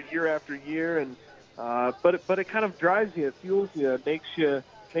that for year after year, and but it kind of drives you, it fuels you, it makes you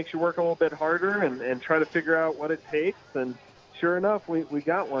work a little bit harder and try to figure out what it takes. And sure enough, we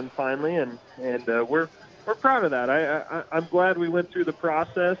got one finally, and we're proud of that. I'm glad we went through the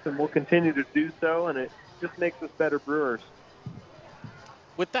process, and we'll continue to do so, and it just makes us better brewers.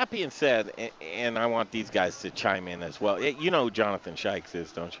 With that being said, and I want these guys to chime in as well. You know who Jonathan Shikes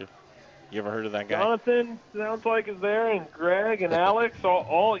is, don't you? You ever heard of that guy? Jonathan sounds like is there, and Greg and Alex.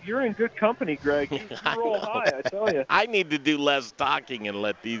 All you're in good company, Greg. You roll high, I tell you. I need to do less talking and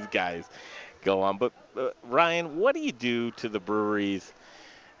let these guys go on. But Ryan, what do you do to the breweries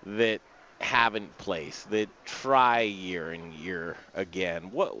that haven't placed, that try year and year again?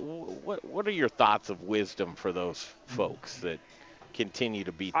 What are your thoughts of wisdom for those folks that continue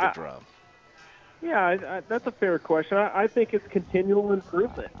to beat the drum? Yeah, that's a fair question. I think it's continual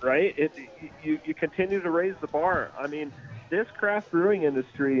improvement, right? You continue to raise the bar. I mean, this craft brewing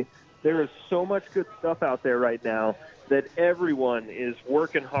industry, there is so much good stuff out there right now that everyone is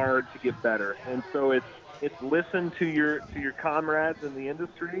working hard to get better. And so it's listen to your comrades in the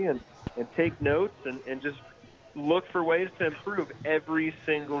industry and take notes and just look for ways to improve every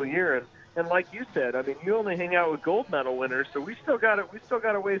single year. And like you said, I mean, you only hang out with gold medal winners, so we still got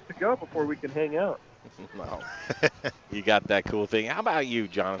a ways to go before we can hang out. No, you got that cool thing. How about you,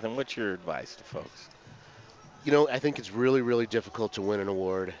 Jonathan? What's your advice to folks? You know, I think it's really, really difficult to win an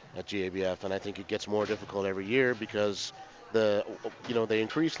award at GABF, and I think it gets more difficult every year because they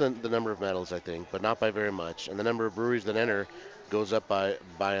increase the number of medals, I think, but not by very much, and the number of breweries that enter goes up by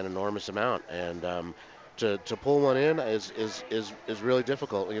an enormous amount, and to pull one in is really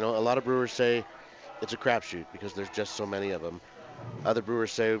difficult. You know, a lot of brewers say it's a crapshoot because there's just so many of them. Other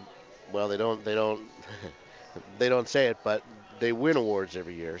brewers say, well, they don't they don't say it, but they win awards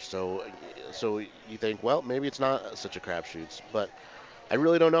every year. So you think, well, maybe it's not such a crapshoot, but I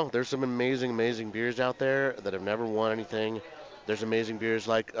really don't know. There's some amazing beers out there that have never won anything. There's amazing beers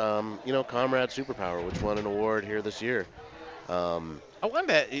like Comrade Superpower, which won an award here this year. I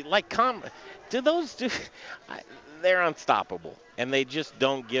wonder, they're unstoppable, and they just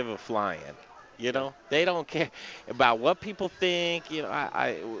don't give a flying. You know, they don't care about what people think. You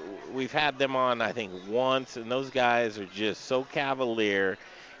know, we've had them on, I think, once, and those guys are just so cavalier,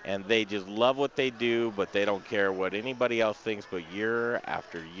 and they just love what they do, but they don't care what anybody else thinks. But year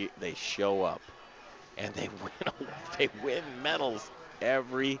after year, they show up, and they win medals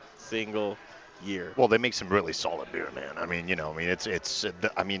every single year. Well, they make some really solid beer, man.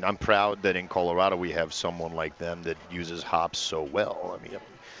 I'm proud that in Colorado we have someone like them that uses hops so well. I mean,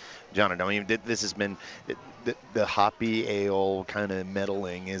 Jonathan, this has been the hoppy ale kind of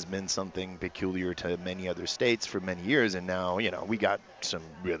meddling has been something peculiar to many other states for many years, and now we got some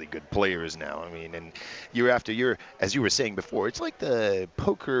really good players now. I mean, and year after year, as you were saying before, it's like the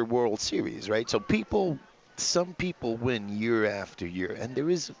poker World Series, right? So some people win year after year, and there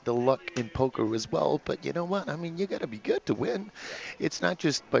is the luck in poker as well. But you know what? I mean, you got to be good to win. It's not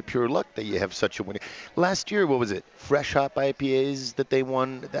just by pure luck that you have such a winning. Last year, what was it? Fresh hop IPAs that they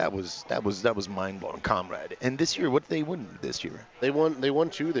won. That was mind blowing, Comrade. And this year, what did they win this year? They won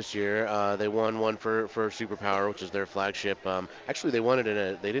two this year. They won one for Superpower, which is their flagship. Actually, they won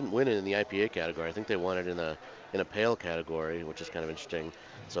it they didn't win it in the IPA category. I think they won it in a pale category, which is kind of interesting.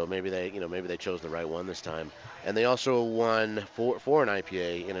 So maybe they chose the right one this time. And they also won for an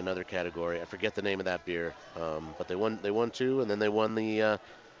IPA in another category. I forget the name of that beer, but they won two, and then they won the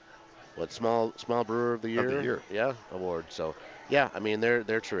small brewer of the year. Yeah, award. So yeah, I mean they're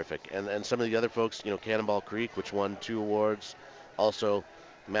terrific. And some of the other folks, Cannonball Creek, which won 2 awards, also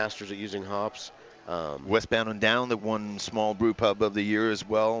masters at using hops. Westbound and Down that won Small Brew Pub of the Year as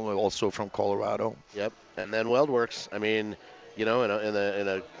well, also from Colorado. Yep. And then Weldworks, I mean, in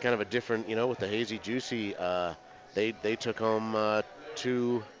a kind of a different, with the hazy juicy, they took home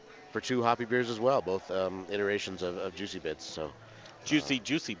 2 hoppy beers as well, both iterations of Juicy Bits. So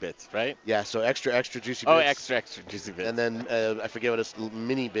Juicy Bits, right? Yeah, so extra juicy bits. Oh, extra juicy bits. And then I forget what it's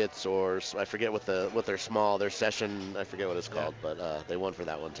mini bits, or I forget what their session, I forget what it's called, but they won for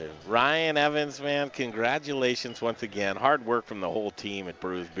that one too. Ryan Evans, man, congratulations once again. Hard work from the whole team at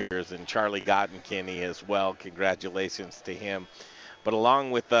Bruz Beers, and Charlie Gottenkinney as well. Congratulations to him. But along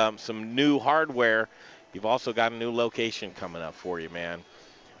with some new hardware, you've also got a new location coming up for you, man.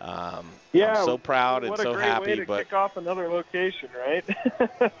 I'm so proud and so happy. What a great way to kick off another location,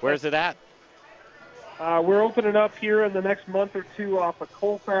 right? Where's it at? We're opening up here in the next month or two off of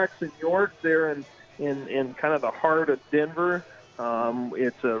Colfax and York there in kind of the heart of Denver.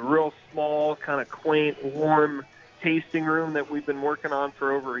 It's a real small, kind of quaint, warm tasting room that we've been working on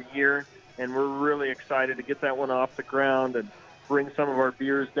for over a year, and we're really excited to get that one off the ground and bring some of our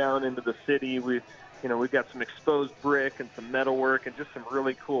beers down into the city. We've got some exposed brick and some metalwork and just some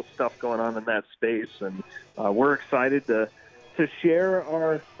really cool stuff going on in that space, and we're excited to share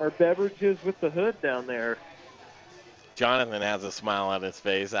our beverages with the hood down there. Jonathan has a smile on his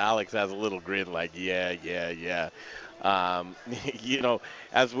face. Alex has a little grin like, yeah. As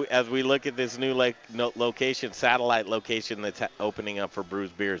we look at this new location, satellite location that's opening up for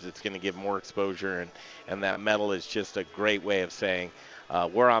Bruz Beers, it's going to give more exposure, and that metal is just a great way of saying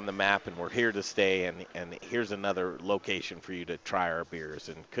we're on the map and we're here to stay, and here's another location for you to try our beers,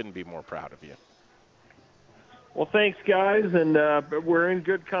 and couldn't be more proud of you. Well, thanks, guys, and we're in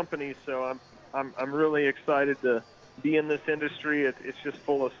good company, so I'm really excited to be in this industry. It's just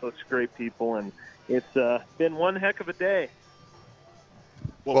full of such great people, and it's been one heck of a day.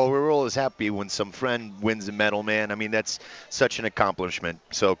 Well, we're always happy when some friend wins a medal, man. I mean, that's such an accomplishment.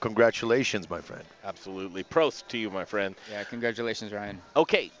 So congratulations, my friend. Absolutely. Prost to you, my friend. Yeah, congratulations, Ryan.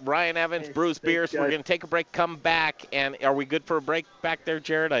 Okay, Ryan Evans, Bruz Beers. We're going to take a break, come back, and are we good for a break back there,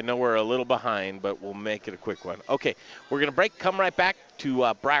 Jared? I know we're a little behind, but we'll make it a quick one. Okay, we're going to break, come right back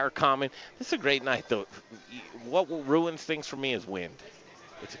to Briar Common. This is a great night, though. What ruins things for me is wind.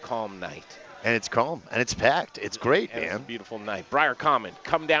 It's a calm night. And it's calm, and it's packed. It's great, man. It's a beautiful night. Briar Common,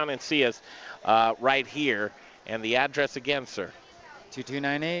 come down and see us right here. And the address again, sir?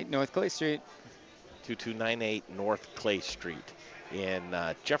 2298 North Clay Street. 2298 North Clay Street in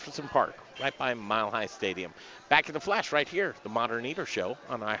Jefferson Park, right by Mile High Stadium. Back in the flash right here, the Modern Eater Show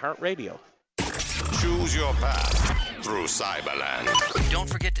on iHeartRadio. Choose your path through Cyberland. Don't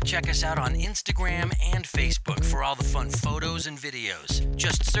forget to check us out on Instagram and Facebook for all the fun photos and videos.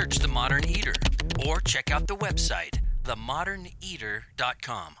 Just search The Modern Eater or check out the website,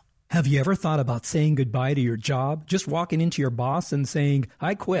 themoderneater.com. Have you ever thought about saying goodbye to your job? Just walking into your boss and saying,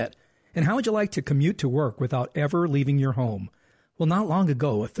 I quit. And how would you like to commute to work without ever leaving your home? Well, not long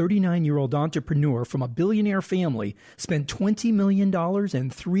ago, a 39-year-old entrepreneur from a billionaire family spent $20 million in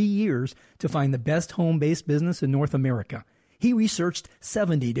 3 years to find the best home-based business in North America. He researched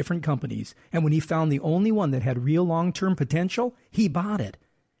 70 different companies, and when he found the only one that had real long-term potential, he bought it.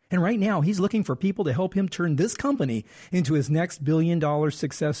 And right now, he's looking for people to help him turn this company into his next billion-dollar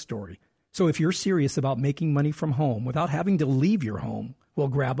success story. So if you're serious about making money from home without having to leave your home, well,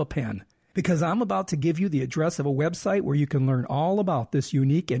 grab a pen. Because I'm about to give you the address of a website where you can learn all about this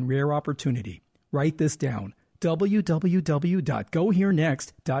unique and rare opportunity. Write this down,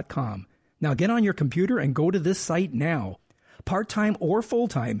 www.goherenext.com. Now get on your computer and go to this site now. Part-time or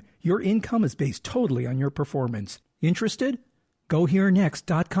full-time, your income is based totally on your performance. Interested?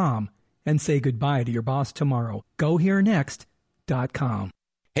 GoHereNext.com and say goodbye to your boss tomorrow. GoHereNext.com.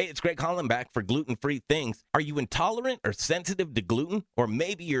 Hey, it's Greg Holland back for Gluten-Free Things. Are you intolerant or sensitive to gluten? Or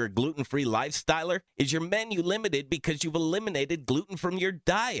maybe you're a gluten-free lifestyler? Is your menu limited because you've eliminated gluten from your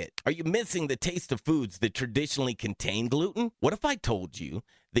diet? Are you missing the taste of foods that traditionally contain gluten? What if I told you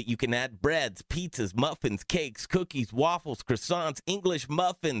that you can add breads, pizzas, muffins, cakes, cookies, waffles, croissants, English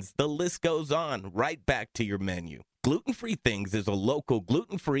muffins, the list goes on, right back to your menu? Gluten-Free Things is a local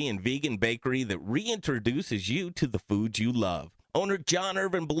gluten-free and vegan bakery that reintroduces you to the foods you love. Owner John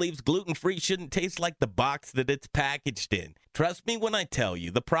Irvin believes gluten-free shouldn't taste like the box that it's packaged in. Trust me when I tell you,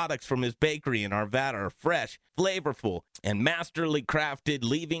 the products from his bakery in Arvada are fresh, flavorful, and masterly crafted,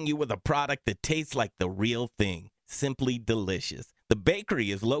 leaving you with a product that tastes like the real thing. Simply delicious. The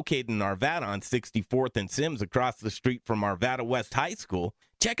bakery is located in Arvada on 64th and Sims across the street from Arvada West High School.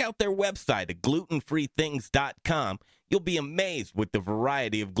 Check out their website at glutenfreethings.com. You'll be amazed with the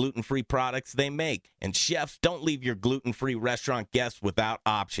variety of gluten-free products they make. And chefs, don't leave your gluten-free restaurant guests without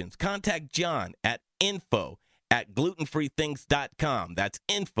options. Contact John at info@glutenfreethings.com. That's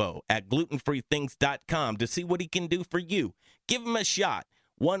info@glutenfreethings.com to see what he can do for you. Give him a shot.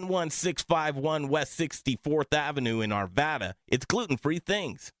 11651 West 64th Avenue in Arvada. It's Gluten-Free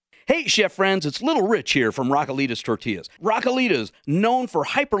Things. Hey, chef friends, it's Little Rich here from Raquelitas Tortillas. Raquelitas, known for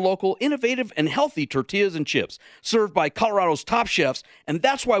hyper-local, innovative, and healthy tortillas and chips, served by Colorado's top chefs, and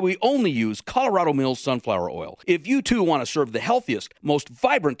that's why we only use Colorado Mills sunflower oil. If you, too, want to serve the healthiest, most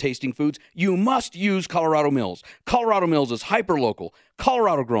vibrant-tasting foods, you must use Colorado Mills. Colorado Mills is hyper-local,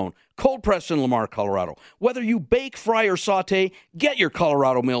 Colorado-grown, cold-pressed in Lamar, Colorado. Whether you bake, fry, or saute, get your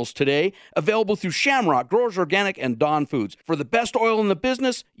Colorado Mills today. Available through Shamrock, Growers Organic, and Dawn Foods. For the best oil in the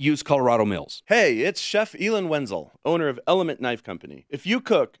business, use Colorado Mills. Hey, it's Chef Elon Wenzel, owner of Element Knife Company. If you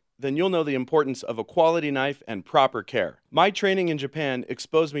cook, then you'll know the importance of a quality knife and proper care. My training in Japan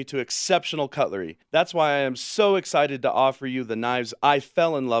exposed me to exceptional cutlery. That's why I am so excited to offer you the knives I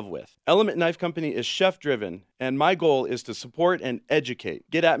fell in love with. Element Knife Company is chef-driven, and my goal is to support and educate.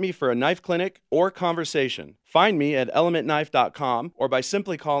 Get at me for a knife clinic or conversation. Find me at elementknife.com or by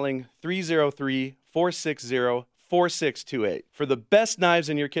simply calling 303-460-4628. For the best knives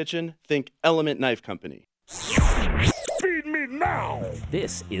in your kitchen, think Element Knife Company. Feed me now!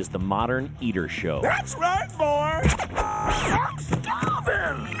 This is the Modern Eater Show. That's right, boy! I'm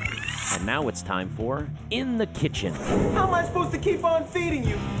starving! And now it's time for In the Kitchen. How am I supposed to keep on feeding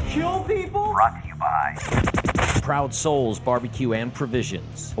you? Kill people? Brought to you by Proud Souls Barbecue and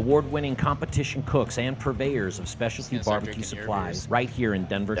Provisions. Award-winning competition cooks and purveyors of specialty barbecue supplies right here in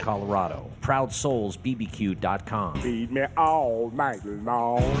Denver, Colorado. ProudSoulsBBQ.com. Feed me all night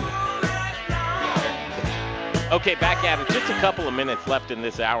long. Okay, back at it. Just a couple of minutes left in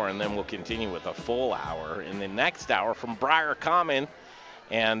this hour, and then we'll continue with a full hour in the next hour from Briar Common.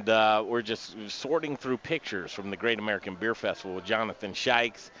 And we're just sorting through pictures from the Great American Beer Festival with Jonathan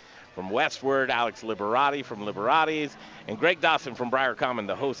Shikes from Westword, Alex Liberati from Liberati's, and Greg Dawson from Briar Common,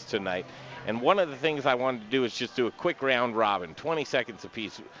 the host tonight. And one of the things I wanted to do is just do a quick round robin, 20 seconds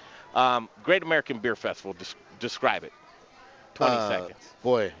apiece. Great American Beer Festival, describe it. 20 seconds.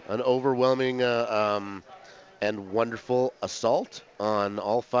 Boy, an overwhelming and wonderful assault on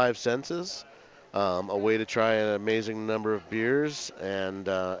all five senses. A way to try an amazing number of beers and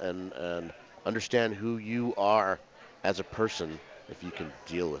understand who you are as a person if you can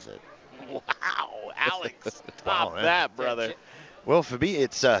deal with it. Wow, Alex, top that, brother. Well, for me,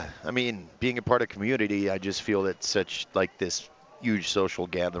 it's being a part of community, I just feel it's such like this huge social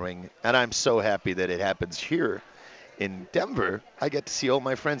gathering, and I'm so happy that it happens here in Denver. I get to see all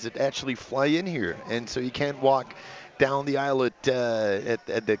my friends that actually fly in here, and so you can't walk down the aisle at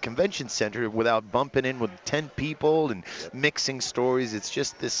the convention center without bumping in with 10 people and mixing stories. It's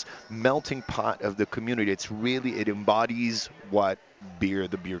just this melting pot of the community. It embodies what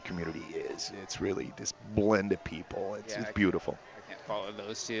the beer community is. It's really this blend of people. It's beautiful. I can't follow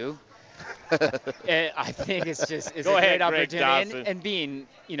those two. I think it's a Go ahead, great opportunity, Greg and being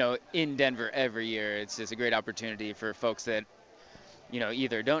in Denver every year, it's just a great opportunity for folks that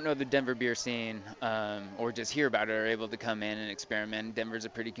either don't know the Denver beer scene or just hear about it, are able to come in and experiment. Denver's a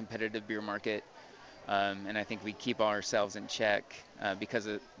pretty competitive beer market, and I think we keep ourselves in check because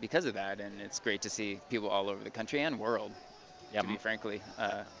of that. And it's great to see people all over the country and world, to be frankly,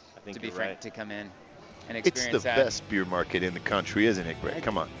 to come in and experience It's the best beer market in the country, isn't it, Greg?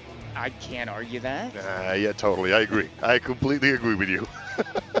 Come on. I can't argue that. Yeah, totally. I agree. I completely agree with you.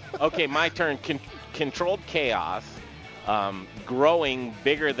 Okay, my turn. Controlled chaos. Growing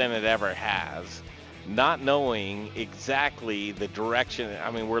bigger than it ever has, not knowing exactly the direction.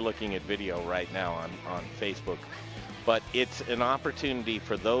 I mean, we're looking at video right now on Facebook, but it's an opportunity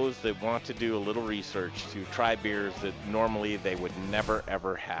for those that want to do a little research to try beers that normally they would never,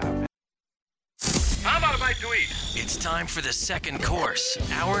 ever have. How about a bite to eat? It's time for the second course,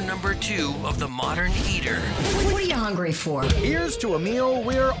 hour number 2 of the Modern Eater. What are you hungry for? Here's to a meal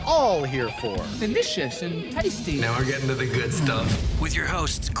we're all here for. Delicious and tasty. Now we're getting to the good stuff. With your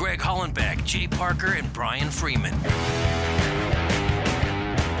hosts, Greg Hollenbeck, Jay Parker, and Brian Freeman.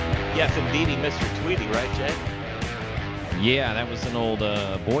 Yes, indeedy, Mr. Tweety, right, Jay? Yeah, that was an old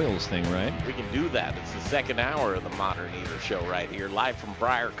Boyles thing, right? We can do that. It's the second hour of the Modern Eater show right here, live from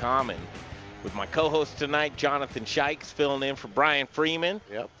Briar Common. With my co-host tonight, Jonathan Shikes, filling in for Brian Freeman.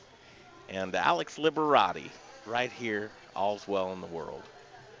 Yep. And Alex Liberati, right here, all's well in the world.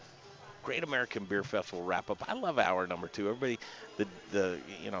 Great American Beer Festival wrap-up. I love hour number 2. Everybody, the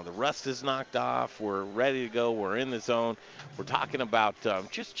rust is knocked off. We're ready to go. We're in the zone. We're talking about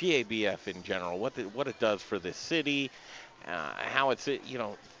just GABF in general, what it does for this city, how it's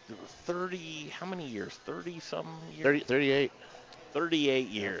 30. How many years? 30-some years. 38. 38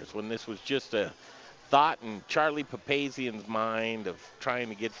 years, when this was just a thought in Charlie Papazian's mind of trying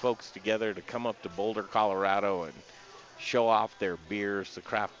to get folks together to come up to Boulder, Colorado and show off their beers, the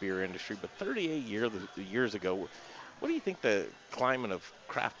craft beer industry. But 38 years ago, what do you think the climate of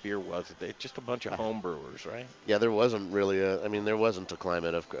craft beer was? Just a bunch of home brewers, right? Yeah, there wasn't really there wasn't a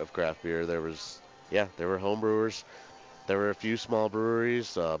climate of craft beer. There were home brewers. There were a few small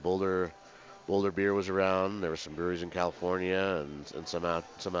breweries. Boulder Beer was around. There were some breweries in California and some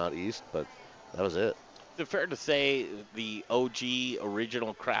out east, but that was it. Is it fair to say the OG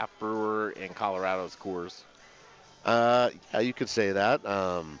original craft brewer in Colorado is Coors? You could say that.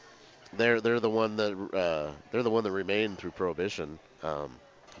 They're the one that remained through Prohibition.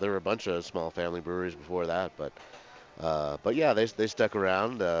 There were a bunch of small family breweries before that, but But yeah, they stuck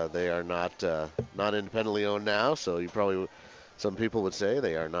around. They are not independently owned now, so some people would say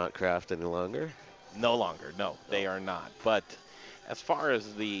they are not craft any longer. No longer, no, they are not. But as far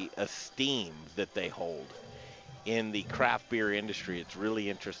as the esteem that they hold in the craft beer industry, it's really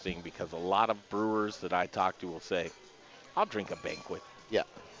interesting because a lot of brewers that I talk to will say, I'll drink a Banquet. Yeah.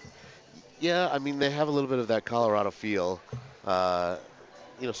 Yeah, I mean, they have a little bit of that Colorado feel.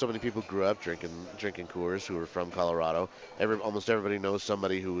 So many people grew up drinking Coors who were from Colorado. Almost everybody knows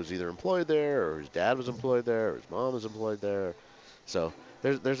somebody who was either employed there, or whose dad was employed there, or his mom was employed there. So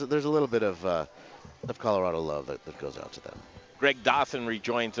there's a little bit of Colorado love that goes out to them. Greg Dawson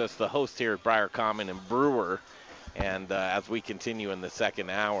rejoins us, the host here at Briar Common and brewer. And as we continue in the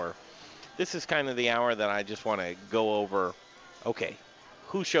second hour, this is kind of the hour that I just want to go over, okay,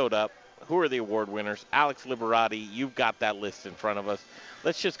 who showed up? Who are the award winners? Alex Liberati, you've got that list in front of us.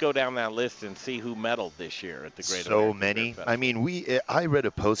 Let's just go down that list and see who medaled this year at the Great So American many. Beer Festival. I mean, I read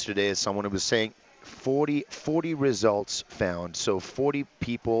a post today as someone who was saying 40 results found. So 40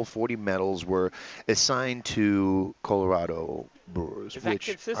 people, 40 medals were assigned to Colorado brewers. Is that which,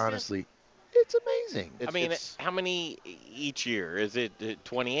 consistent? honestly, it's amazing. How many each year? Is it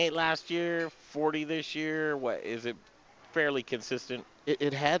 28 last year, 40 this year? What is it? Fairly consistent?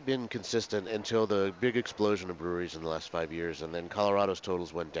 It had been consistent until the big explosion of breweries in the last 5 years, and then Colorado's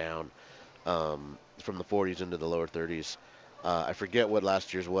totals went down from the 40s into the lower 30s. I forget what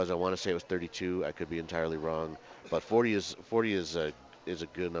last year's was. I want to say it was 32. I could be entirely wrong, but 40 is a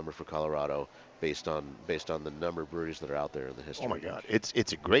good number for Colorado based on the number of breweries that are out there in the history. Oh my God,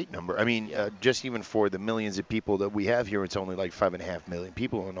 it's a great number. I mean, just even for the millions of people that we have here, it's only like 5.5 million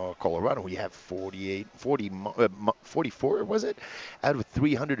people in all Colorado. We have 44, was it, out of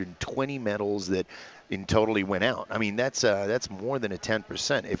 320 medals that in totally went out. I mean, that's more than a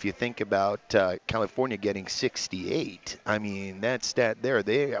 10%. If you think about California getting 68, I mean, that's that there.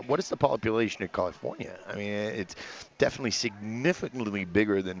 What is the population of California? I mean, it's definitely significantly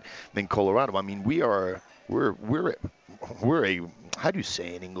bigger than Colorado. I mean, we're a, how do you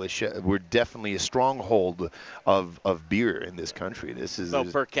say in English? We're definitely a stronghold of beer in this country. This is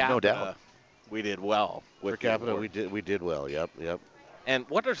per capita, no doubt. we did well. Per capita, we did well. Yep. And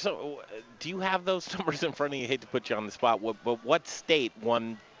what are some? Do you have those numbers in front of you? I hate to put you on the spot. What state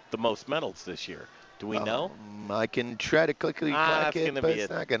won the most medals this year? Do we know? I can try to quickly crack it, but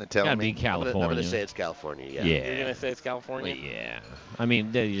it's not going to tell me. Be California. I'm going to say it's California. Yeah. You're going to say it's California? Well, yeah. I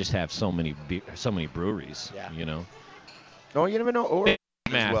mean, they just have so many breweries. Yeah. You know. Oh, you never know. Oregon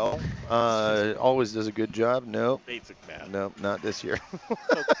as well. Always does a good job. No. Basic math. No, not this year.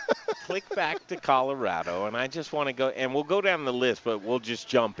 So, click back to Colorado, and I just want to go, and we'll go down the list, but we'll just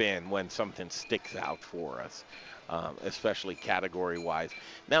jump in when something sticks out for us, especially category-wise.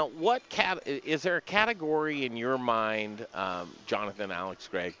 Now, is there a category in your mind, Jonathan, Alex,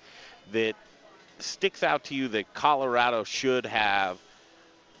 Greg, that sticks out to you that Colorado should have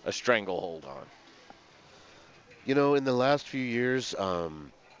a stranglehold on? You know, in the last few years,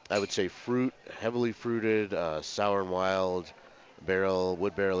 I would say heavily fruited, sour and wild,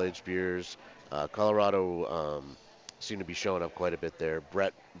 wood barrel aged beers. Colorado seemed to be showing up quite a bit there.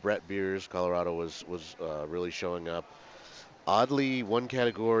 Brett beers, Colorado was really showing up. Oddly, one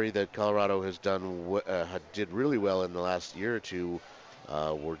category that Colorado has did really well in the last year or two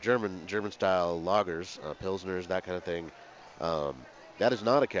were German style lagers, pilsners, that kind of thing. That is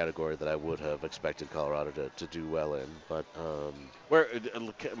not a category that I would have expected Colorado to do well in, but where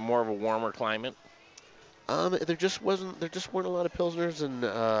more of a warmer climate. There just weren't a lot of pilsners, and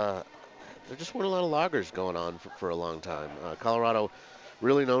there just weren't a lot of lagers going on for a long time. Colorado,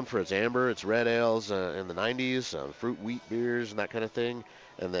 really known for its amber, its red ales in the 90s, fruit wheat beers and that kind of thing,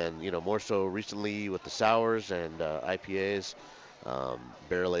 and then more so recently with the sours and IPAs,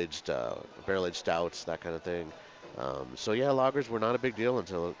 barrel aged stouts, that kind of thing. So yeah, lagers were not a big deal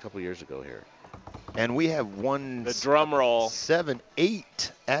until a couple years ago here. And we have won the drum roll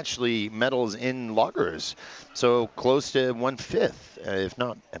 8 actually medals in lagers, so close to 1/5, if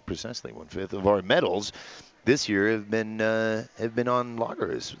not precisely 1/5 of our medals this year have been on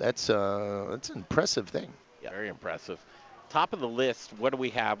lagers. That's an impressive thing. Yeah, very impressive. Top of the list, what do we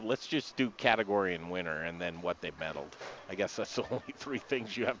have? Let's just do category and winner, and then what they medaled. I guess that's the only 3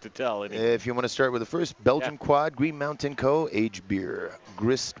 things you have to tell. Anyway. If you want to start with the first, Belgian Quad, Green Mountain Co., aged beer.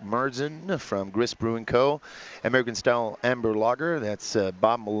 Grist Marzen from Grist Brewing Co., American Style Amber Lager. That's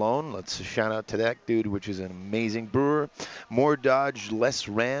Bob Malone. Let's shout out to that dude, which is an amazing brewer. More Dodge, Less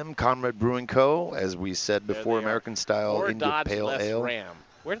Ram, Conrad Brewing Co., as we said before, American Style More India Dodge, Pale Less Ale. Ram.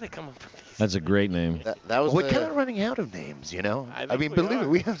 Where are they coming from? That's a great name. That was We're kind of running out of names, you know. I mean, believe are. it,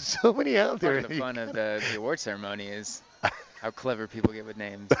 we have so many out there. Part of the fun of the award ceremony is how clever people get with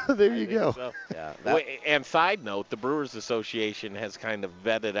names. There you go. So. Yeah. And side note, the Brewers Association has kind of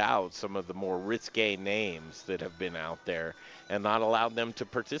vetted out some of the more risque names that have been out there and not allowed them to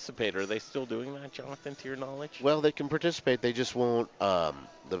participate. Are they still doing that, Jonathan, to your knowledge? Well, they can participate. They just won't.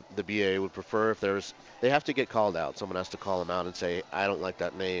 The BA would prefer if they have to get called out. Someone has to call them out and say, I don't like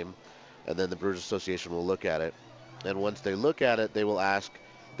that name. And then the Brewers Association will look at it. And once they look at it, they will ask.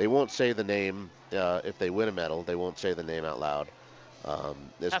 They won't say the name if they win a medal. They won't say the name out loud.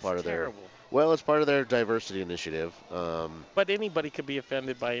 That's part of terrible. Well, it's part of their diversity initiative. But anybody could be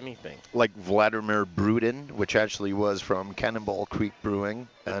offended by anything. Like Vladimir Bruden, which actually was from Cannonball Creek Brewing,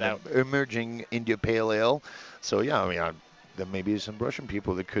 an emerging India Pale Ale. So, yeah, I mean, there may be some Russian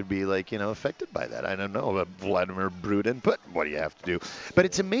people that could be, like, affected by that. I don't know about Vladimir Bruden, but what do you have to do? But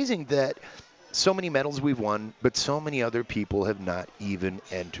it's amazing that so many medals we've won, but so many other people have not even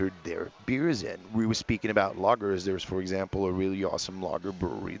entered their beers in. We were speaking about lagers. There's, for example, a really awesome lager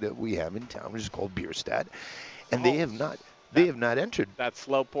brewery that we have in town, which is called Bierstadt, and they have not entered. That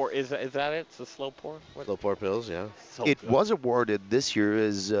slow pour, is that it? It's the slow pour? Slow pour pills, yeah. It was awarded this year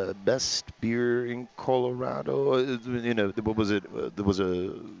as best beer in Colorado. What was it? There was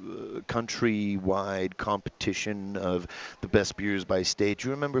a countrywide competition of the best beers by state. Do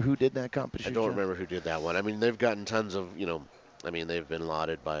you remember who did that competition? I don't remember who did that one. I mean, they've gotten tons of, they've been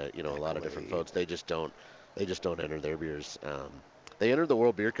lauded by, a lot of different folks. They just don't enter their beers. They entered the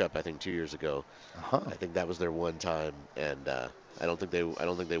World Beer Cup, I think, 2 years ago. I think that was their one time, and I don't think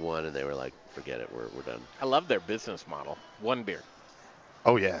they won, and they were like, forget it, we're done. I love their business model. One beer.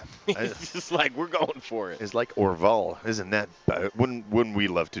 Oh yeah, it's just like we're going for it. It's like Orval, isn't that? Wouldn't we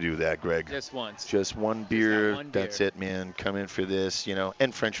love to do that, Greg? Just once. Just one beer. That's it, man. Come in for this,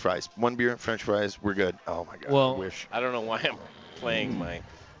 and French fries. One beer, French fries. We're good. Oh my God. Well, I wish. I don't know why I'm playing my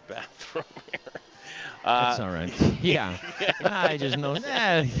bathroom here. That's all right. Yeah, I just know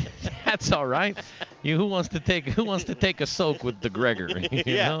that's all right. Who wants to take a soak with the Gregory?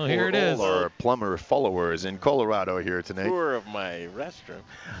 Here it is. All our plumber followers in Colorado here tonight. Tour of my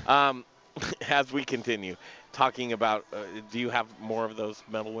restroom. As we continue talking about, do you have more of those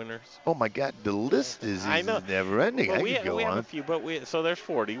medal winners? Oh my God, the list is never ending. Well, I could go we on. have a few, but so there's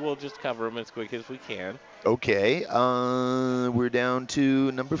 40. We'll just cover them as quick as we can. Okay, we're down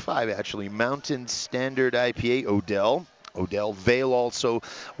to number 5, actually. Mountain Standard IPA, Odell. Vale also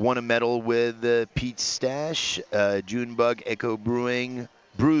won a medal with Pete's Stash, Junebug, Echo Brewing,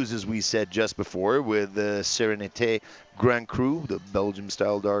 Bruz, as we said just before, with Serenité Grand Cru, the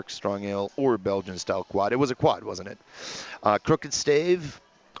Belgian-style dark strong ale, or Belgian-style quad. It was a quad, wasn't it? Crooked Stave,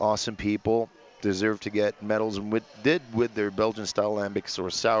 awesome people, deserve to get medals, and did with their Belgian-style lambics or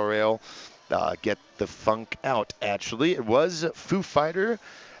sour ale. Get the funk out, actually. It was Foo Fighter,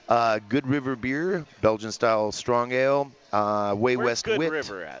 Good River Beer, Belgian-style strong ale, Where's West Good Wit.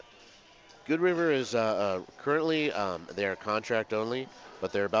 River at? Good River is currently they are contract only,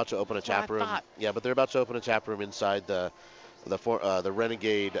 but they're about to open a tap room. Yeah, but they're about to open a tap room inside the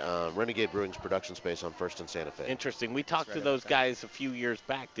Renegade Brewing's production space on First and Santa Fe. Interesting. We talked to those guys a few years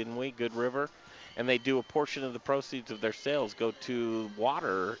back, didn't we? Good River. And they do a portion of the proceeds of their sales go to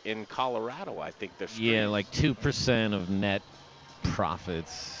water in Colorado, I think. Yeah, like 2% of net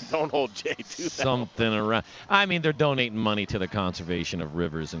profits. Don't hold Jay to that. Something around. I mean, they're donating money to the conservation of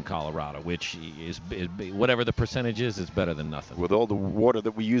rivers in Colorado, which is whatever the percentage is, it's better than nothing. With all the water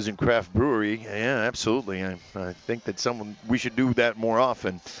that we use in craft brewery, yeah, absolutely. I think that we should do that more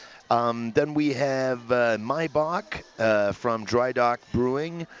often. Then we have Maybach from Dry Dock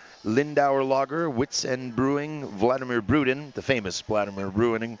Brewing, Lindauer Lager, Wits End Brewing, Vladimir Bruden, the famous Vladimir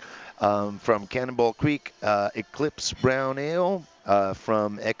Brewing, from Cannonball Creek, Eclipse Brown Ale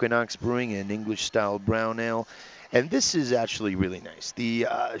from Equinox Brewing, an English-style brown ale. And this is actually really nice. The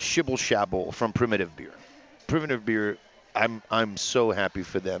Shibble Shabble from Primitive Beer. Primitive Beer, I'm so happy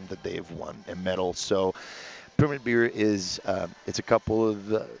for them that they have won a medal. So Primitive Beer is it's a couple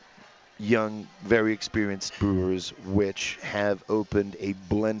of young, very experienced brewers which have opened a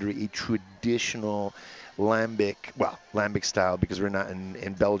blendery, a traditional lambic style, because we're not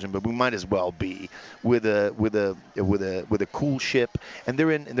in Belgium, but we might as well be, with a cool ship, and they're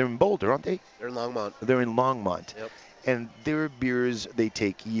in Boulder, aren't they? They're in Longmont. They're in Longmont. Yep. And their beers, they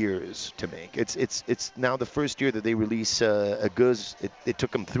take years to make. It's now the first year that they release a Guz. It took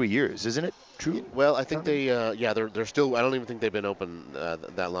them 3 years, isn't it? True. Well, I think they're still. I don't even think they've been open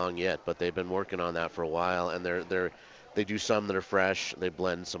that long yet, but they've been working on that for a while, and they do some that are fresh. They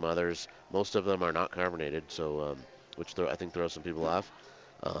blend some others. Most of them are not carbonated, so which I think throws some people off.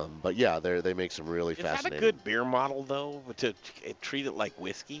 But yeah, they make some really Is that a fascinating. good beer model, though, to treat it like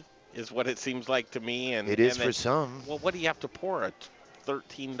whiskey, is what it seems like to me? And It is and then, for some. Well, what do you have to pour, a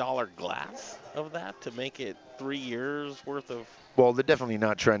 $13 glass of that to make it 3 years worth of? Well, they're definitely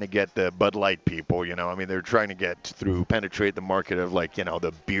not trying to get the Bud Light people, you know. I mean, they're trying to penetrate the market of, like, you know,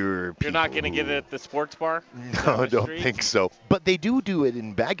 the beer people. You're not going to get it at the sports bar? No, I don't think so. But they do it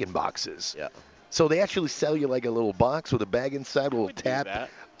in bag-in-boxes. Yeah. So they actually sell you like a little box with a bag inside, a little tap. That.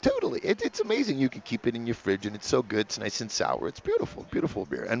 Totally. It's amazing. You can keep it in your fridge, and it's so good. It's nice and sour. It's beautiful, beautiful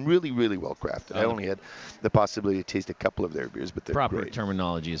beer, and really, really well crafted. I only had the possibility to taste a couple of their beers, but they're Proper great.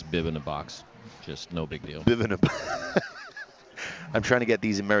 terminology is bib in a box. Just no big deal. Bib in a box. I'm trying to get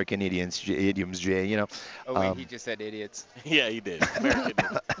these American idioms, Jay, you know. Oh, wait, he just said idiots. Yeah, he did. American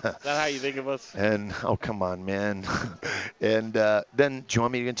idiots. Is that how you think of us? And, oh, come on, man. And then, do you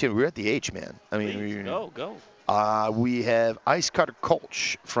want me to continue? We're at the H, man. I mean, Please, go. We have Ice Cutter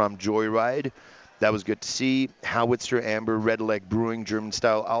Kolsch from Joyride. That was good to see. Howitzer Amber Red Leg Brewing German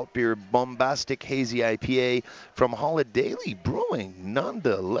Style Alt Beer Bombastic Hazy IPA from Holiday Brewing,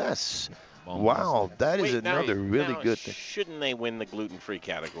 nonetheless. Wow, that is another really good thing. Shouldn't they win the gluten-free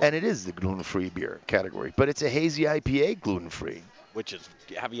category? And it is the gluten-free beer category, but it's a hazy IPA gluten-free. Which is,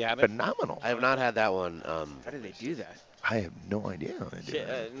 have you had it? Phenomenal. I have not had that one. How do they do that? I have no idea how they do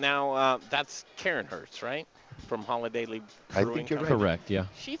that. Now, that's Karen Hertz, right? From Holiday Brewing. I think you're right. Correct, yeah.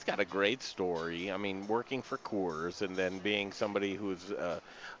 She's got a great story. I mean, working for Coors and then being somebody who's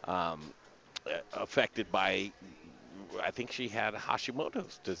affected by, I think she had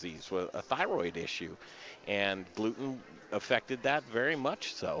Hashimoto's disease, a thyroid issue, and gluten affected that very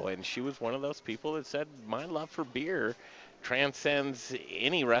much so. And she was one of those people that said, my love for beer transcends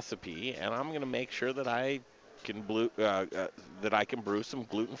any recipe, and I'm going to make sure that I can brew some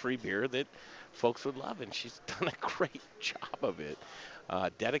gluten-free beer that folks would love, and she's done a great job of it.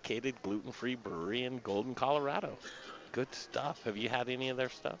 Dedicated gluten-free brewery in Golden, Colorado. Good stuff. Have you had any of their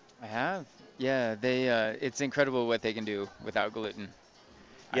stuff? I have. Yeah, they. It's incredible what they can do without gluten.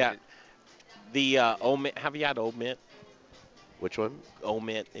 Yeah. The Omit. Have you had Omit? Which one?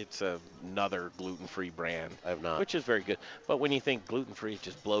 Omit. It's another gluten-free brand. I have not. Which is very good. But when you think gluten-free, it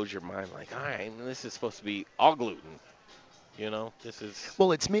just blows your mind. Like, all right, this is supposed to be all gluten. You know, this is...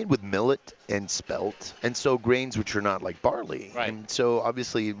 Well, it's made with millet and spelt, and so grains which are not like barley. Right. And so,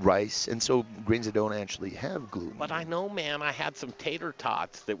 obviously, rice, and so grains that don't actually have gluten. But I know, man, I had some tater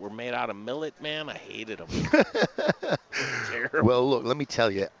tots that were made out of millet, man. I hated them. Terrible. Well, look, let me tell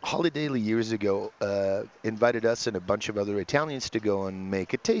you, Holiday years ago invited us and a bunch of other Italians to go and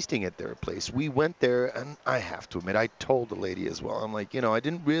make a tasting at their place. We went there, and I have to admit, I told the lady as well. I'm like, I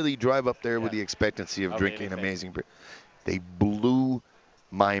didn't really drive up there with the expectancy of drinking amazing beer. They blew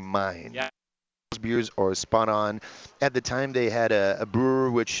my mind. Yeah. Those beers are spot on. At the time, they had a brewer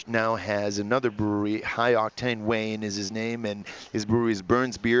which now has another brewery. High Octane Wayne is his name, and his brewery is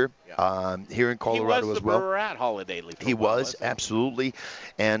Bruz Beer here in Colorado as well. He was the brewer at Holiday. He was, absolutely.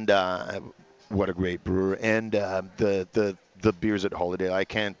 And what a great brewer. And the beers at Holiday, I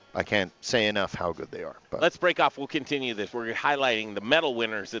can't say enough how good they are. But. Let's break off. We'll continue this. We're highlighting the medal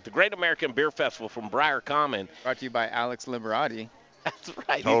winners at the Great American Beer Festival from Briar Common. Brought to you by Alex Liberati. That's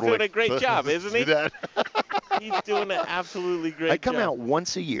right. Totally. He's doing a great job, isn't he? He's doing an absolutely great job. I come out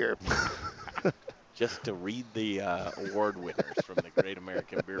once a year. Just to read the award winners from the Great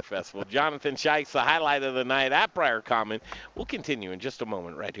American Beer Festival. Jonathan Shikes, the highlight of the night at Briar Common. We'll continue in just a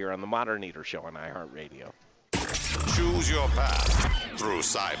moment right here on the Modern Eater Show on iHeartRadio. Choose your path through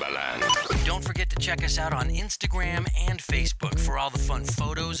Cyberland. Don't forget to check us out on Instagram and Facebook for all the fun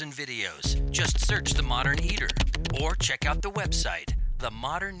photos and videos. Just search The Modern Eater or check out the website,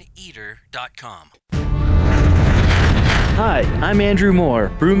 themoderneater.com. Hi, I'm Andrew Moore,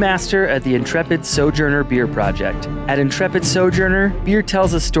 brewmaster at the Intrepid Sojourner Beer Project. At Intrepid Sojourner, beer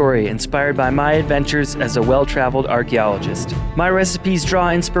tells a story inspired by my adventures as a well-traveled archaeologist. My recipes draw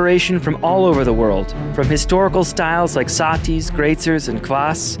inspiration from all over the world, from historical styles like satis, greitzers, and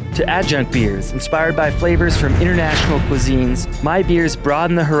kvass, to adjunct beers inspired by flavors from international cuisines. My beers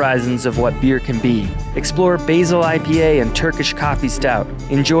broaden the horizons of what beer can be. Explore Basil IPA and Turkish Coffee Stout.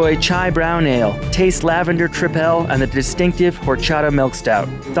 Enjoy Chai Brown Ale. Taste Lavender Tripel and the distinctive Horchata Milk Stout.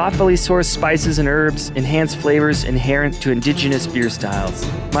 Thoughtfully sourced spices and herbs enhance flavors inherent to indigenous beer styles.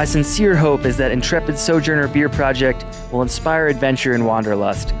 My sincere hope is that Intrepid Sojourner Beer Project will inspire adventure and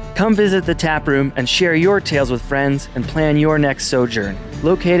wanderlust. Come visit the tap room and share your tales with friends and plan your next sojourn.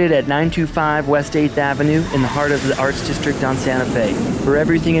 Located at 925 West 8th Avenue in the heart of the Arts District on Santa Fe. For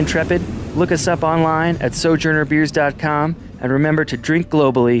everything Intrepid, look us up online at sojournerbeers.com and remember to drink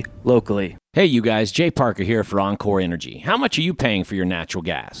globally, locally. Hey, you guys, Jay Parker here for Encore Energy. How much are you paying for your natural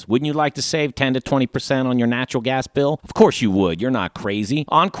gas? Wouldn't you like to save 10 to 20% on your natural gas bill? Of course you would. You're not crazy.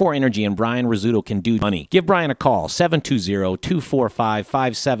 Encore Energy and Brian Rizzuto can do money. Give Brian a call,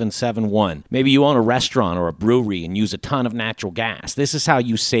 720-245-5771. Maybe you own a restaurant or a brewery and use a ton of natural gas. This is how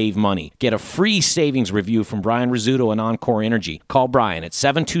you save money. Get a free savings review from Brian Rizzuto and Encore Energy. Call Brian at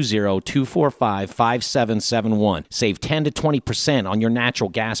 720-245-5771. Save 10 to 20% on your natural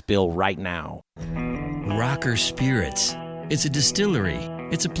gas bill right now. Rocker Spirits. It's a distillery.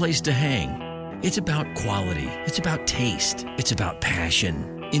 It's a place to hang. It's about quality. It's about taste. It's about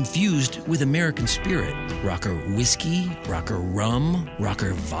passion. Infused with American spirit. Rocker whiskey, rocker rum,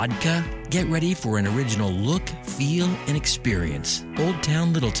 rocker vodka. Get ready for an original look, feel, and experience. Old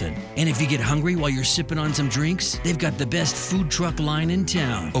Town Littleton. And if you get hungry while you're sipping on some drinks, they've got the best food truck line in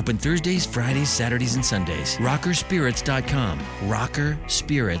town. Open Thursdays, Fridays, Saturdays, and Sundays. Rockerspirits.com.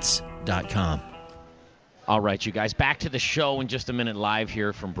 Rockerspirits.com. All right, you guys, back to the show in just a minute, live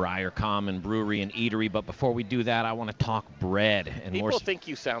here from Briar and Brewery and Eatery. But before we do that, I want to talk bread. And People think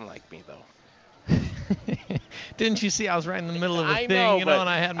you sound like me, though. Didn't you see I was right in the middle of a thing, know, you know, and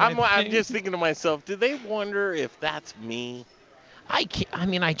I had my I'm just thinking to myself, do they wonder if that's me? I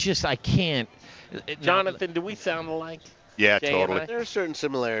can't. Jonathan, do we sound alike? Yeah, Jay totally. There are certain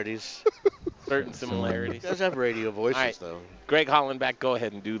similarities. Certain similarities. You guys have radio voices, though. Greg Hollenbach, go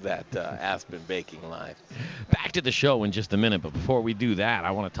ahead and do that Aspen Baking Live. Back to the show in just a minute, but before we do that,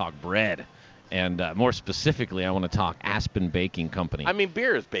 I want to talk bread. And more specifically, I want to talk Aspen Baking Company. I mean,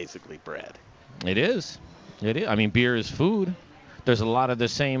 beer is basically bread. It is. It is. I mean, beer is food. There's a lot of the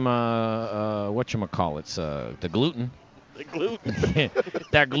same, whatchamacallits, the gluten. The gluten.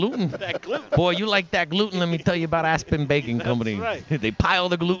 That gluten. That gluten. Boy, you like that gluten? Let me tell you about Aspen Baking Company. Right. They pile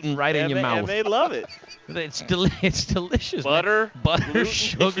the gluten right in your mouth. And they love it. It's delicious. Butter, gluten.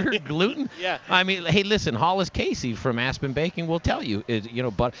 Sugar, gluten. Yeah. I mean, hey, listen, Hollis Casey from Aspen Baking will tell you,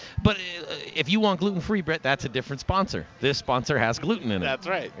 but if you want gluten-free bread, that's a different sponsor. This sponsor has gluten in it. That's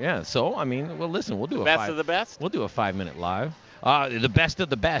right. Yeah. So I mean, well, listen, we'll do the a best of the best. We'll do a 5-minute live. The best of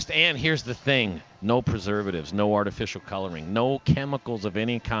the best. And here's the thing. No preservatives, no artificial coloring, no chemicals of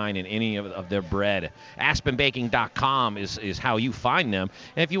any kind in any of their bread. AspenBaking.com is how you find them.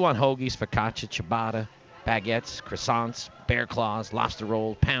 And if you want hoagies, focaccia, ciabatta, baguettes, croissants, bear claws, lobster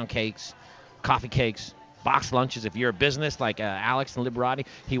roll, pound cakes, coffee cakes, box lunches. If you're a business like Alex and Liberati,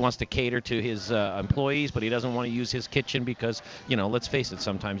 he wants to cater to his employees, but he doesn't want to use his kitchen because, let's face it,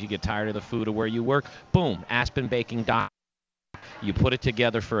 sometimes you get tired of the food of where you work. Boom, AspenBaking.com. You put it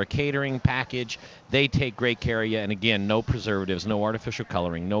together for a catering package. They take great care of you. And, again, no preservatives, no artificial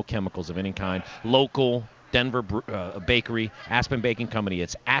coloring, no chemicals of any kind. Local Denver bakery, Aspen Baking Company.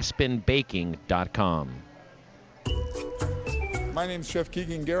 It's aspenbaking.com. My name is Chef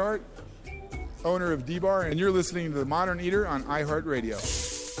Keegan Gerhardt, owner of D-Bar, and you're listening to The Modern Eater on iHeartRadio.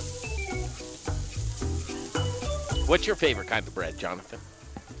 What's your favorite kind of bread, Jonathan?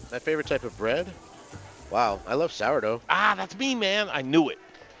 My favorite type of bread? Wow, I love sourdough. Ah, that's me, man. I knew it.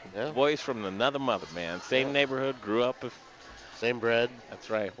 Yeah. Voice from another mother, man. Same neighborhood, grew up with. Same bread. That's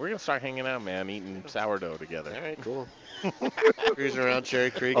right. We're going to start hanging out, man, eating sourdough together. All right, cool. Cruising around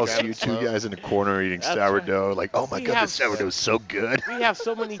Cherry Creek. I'll see you two guys in the corner eating sourdough. Right. Like, oh, my God, this sourdough is so good. We have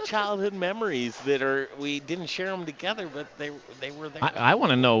so many childhood memories that we didn't share them together, but they were there. I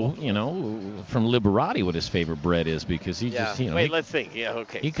want to know, from Liberati what his favorite bread is because he just, Wait, let's think. Yeah,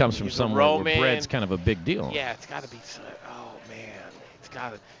 okay. He comes from somewhere where bread's kind of a big deal. Yeah, it's got to be. Oh, man. It's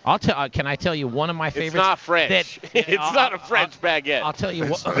got to. Can I tell you one of my favorites? It's not French. It's not a French baguette. I'll tell you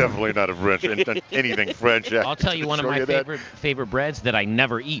what. It's definitely not a French. Anything French. I'll tell you one of my favorite breads that I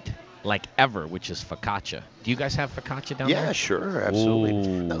never eat, like ever, which is focaccia. Do you guys have focaccia down there? Yeah, sure,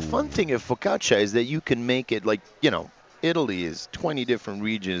 absolutely. The fun thing of focaccia is that you can make it like, Italy is 20 different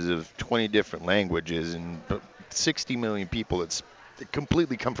regions of 20 different languages and 60 million people that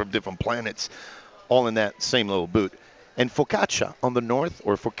completely come from different planets, all in that same little boot. And focaccia on the north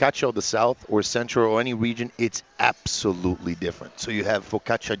or focaccia on the south or central or any region, it's absolutely different. So you have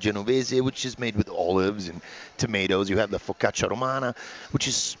focaccia genovese, which is made with olives and tomatoes. You have the focaccia romana, which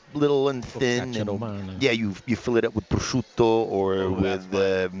is little and thin. Focaccia romana. Yeah, you fill it up with prosciutto or with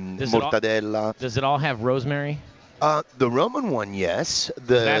mortadella. Does it all have rosemary? The Roman one, yes.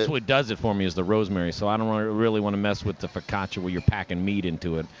 That's what does it for me is the rosemary. So I don't really want to mess with the focaccia where you're packing meat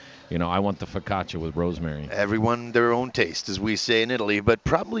into it. I want the focaccia with rosemary. Everyone their own taste, as we say in Italy, but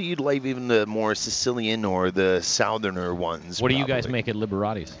probably you'd like even the more Sicilian or the southerner ones. What do you guys make at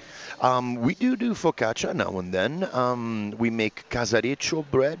Liberati's? We do focaccia now and then. We make casariccio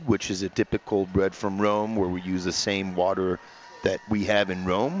bread, which is a typical bread from Rome where we use the same water that we have in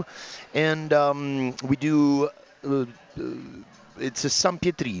Rome. And we do, it's a San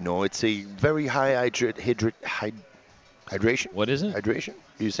Pietrino. It's a very high hydration. What is it? Hydration?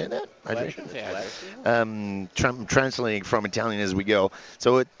 Are you saying that? Hydration? Yeah. Translating from Italian as we go.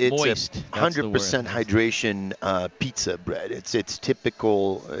 So it's Moist. a 100% hydration pizza bread. It's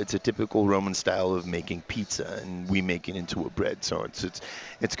typical. It's a typical Roman style of making pizza, and we make it into a bread. So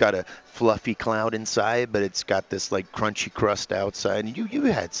it's got a fluffy cloud inside, but it's got this like crunchy crust outside. And you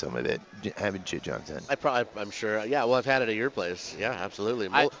had some of it, haven't you, Jonathan? I'm sure. Yeah, well, I've had it at your place. Yeah, absolutely.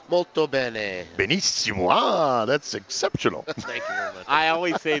 Molto bene. Benissimo. Ah, that's exceptional. Thank you very much. I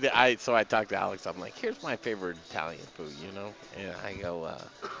always say that. I talk to Alex. I'm like, here's my favorite Italian food, and I go,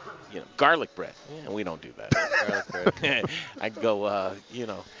 garlic bread. Yeah, we don't do that. Garlic bread. I go,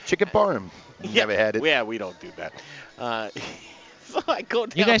 chicken parm. You never had it? Yeah, we don't do that. So I go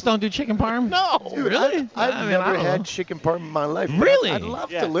down. You guys don't do chicken parm? No. Dude, Really? I've never had chicken parm in my life. Really? I'd love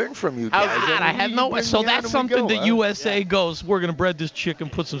to learn from you guys. God, I had no. So that's something that USA goes. We're gonna bread this chicken,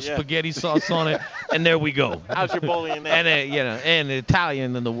 put some spaghetti sauce on it, and there we go. How's your bowling? And and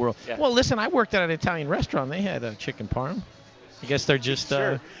Italian in the world. Yeah. Well, listen, I worked at an Italian restaurant. They had a chicken parm. I guess they're just.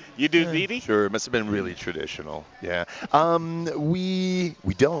 Sure. You do ziti? Sure, it must have been really traditional. Yeah. We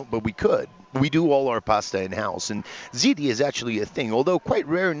don't, but we could. We do all our pasta in-house, and ziti is actually a thing, although quite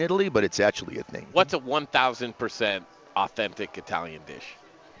rare in Italy, but it's actually a thing. What's a 1,000% authentic Italian dish?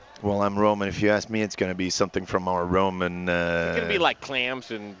 Well, I'm Roman. If you ask me, it's going to be something from our Roman... it's going to be like clams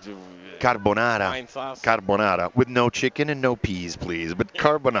and... carbonara. Wine sauce. Carbonara. With no chicken and no peas, please. But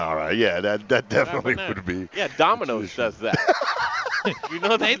carbonara, yeah, that definitely would be. Yeah, Domino's does that. You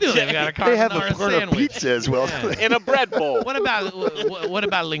know they do. They've got a carbonara They have a part of sandwich. pizza as well. Yeah. In a bread bowl. What about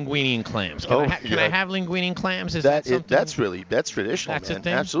linguine and clams? Can I have linguine and clams? Is that something? That's traditional, That's a man.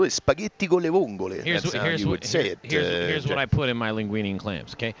 thing? Absolutely. Spaghetti con le vongole. That's how you would say it. Here's what I put in my linguine and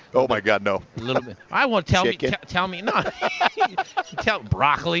clams, okay? Oh, my God, no. A little bit. I want to tell me. Chicken. Tell me. No. Tell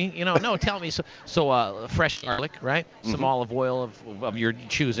broccoli. No. Tell me. So fresh garlic, right? Some olive oil of your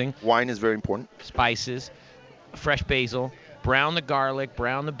choosing. Wine is very important. Spices, fresh basil. Brown the garlic,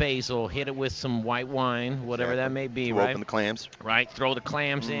 brown the basil, hit it with some white wine, whatever that may be, right? Open the clams. Right, throw the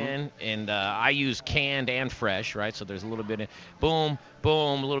clams in, and I use canned and fresh, right? So there's a little bit of boom,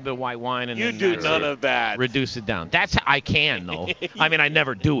 a little bit of white wine, and you then do none of that. Reduce it down. That's how I can, though. I mean, I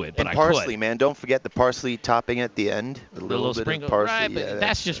never do it, but and I parsley, could. man. Don't forget the parsley topping at the end. A little bit sprinkle, of parsley. right? But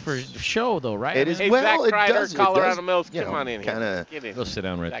that's just for show, though, right? It is. Hey, well, Zac Kreider, it does. Colorado Mills, you come know, on in here. Get in. Go sit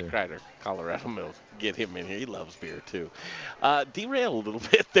down right Zac there. Kreider, Colorado Mills. Get him in here. He loves beer, too. Derail a little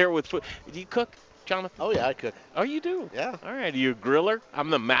bit there with food. Do you cook, Jonathan? Oh, yeah, I cook. Oh, you do? Yeah. All right. Are you a griller? I'm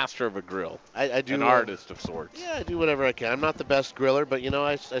the master of a grill. I do. An artist of sorts. Yeah, I do whatever I can. I'm not the best griller, but,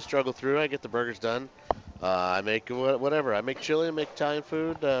 I struggle through. I get the burgers done. I make whatever. I make chili. I make Italian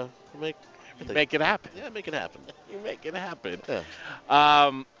food. I make everything. You make it happen. Yeah, make it happen. You make it happen. Yeah.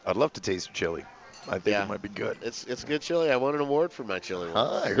 I'd love to taste chili. I think it might be good. It's good chili. I won an award for my chili.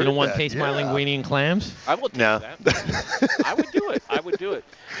 I You heard don't want that. to taste Yeah. my linguine and clams? I will do that. I would do it.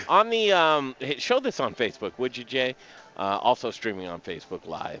 On the show this on Facebook, would you, Jay? Also streaming on Facebook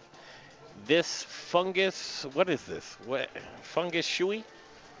Live. This fungus, what is this? What fungus shui?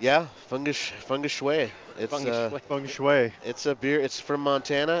 Yeah, fungus shui. It's fungus shui. It's a beer. It's from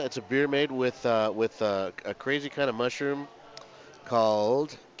Montana. It's a beer made with a crazy kind of mushroom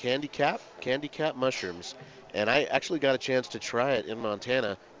called candy cap mushrooms. And I actually got a chance to try it in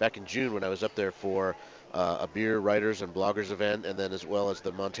Montana back in June when I was up there for a beer writers and bloggers event, and then as well as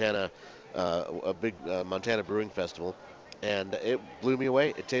the Montana a big Montana Brewing Festival, and it blew me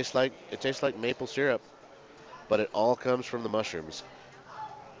away. It tastes like maple syrup, but it all comes from the mushrooms.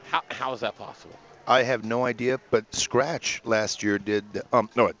 How is that possible? I have no idea, but Scratch last year did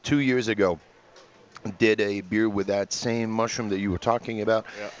 2 years ago did a beer with that same mushroom that you were talking about,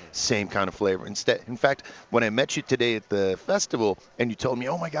 same kind of flavor. In fact, when I met you today at the festival and you told me,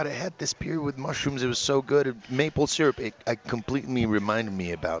 oh my God, I had this beer with mushrooms, it was so good, maple syrup, it completely reminded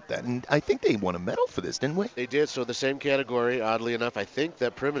me about that. And I think they won a medal for this, didn't we? They did. So the same category, oddly enough, I think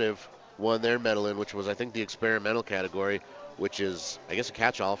that Primitive won their medal in, which was, I think, the experimental category, which is, I guess, a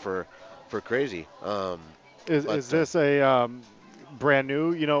catch-all for crazy. Is this a brand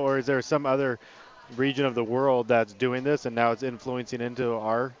new, or is there some other region of the world that's doing this and now it's influencing into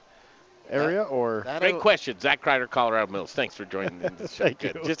our area? Great question. Zac Kreider, Colorado Mills. Thanks for joining in this show. Thank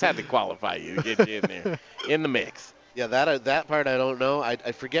you. Just had to qualify you, get you in there, in the mix. Yeah, that part I don't know.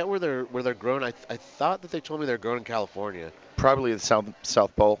 I forget where they're grown. I thought that they told me they're grown in California. Probably the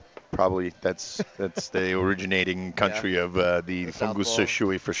South Pole. probably that's the originating country of the Fungus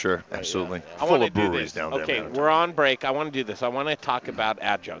Shui for sure. Absolutely. I Full want to of do breweries this. down there. Okay, man. we're on break. I want to do this. I want to talk about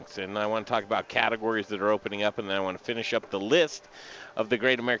adjuncts, and I want to talk about categories that are opening up, and then I want to finish up the list of the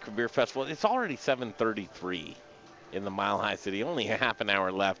Great American Beer Festival. It's already 7:33 in the Mile High City. Only a half an hour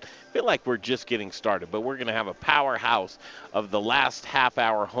left. I feel like we're just getting started, but we're going to have a powerhouse of the last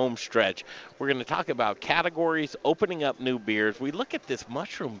half-hour home stretch. We're going to talk about categories, opening up new beers. We look at this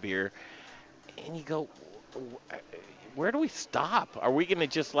mushroom beer, and you go, where do we stop? Are we going to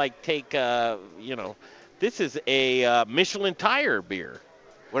just like take, this is a Michelin tire beer.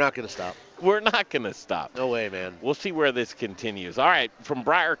 We're not going to stop. We're not going to stop. No way, man. We'll see where this continues. All right, from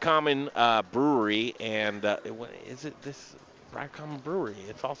Briar Common Brewery, and is it this Briar Common Brewery?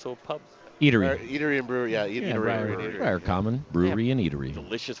 It's also a pub. Eatery. Eatery and Brewery, Eatery. Briar Common Brewery and Eatery.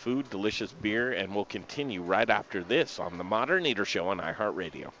 Delicious food, delicious beer, and we'll continue right after this on the Modern Eater Show on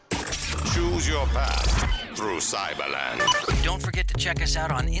iHeartRadio. Choose your path through Cyberland. Don't forget to check us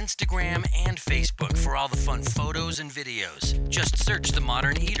out on Instagram and Facebook for all the fun photos and videos. Just search The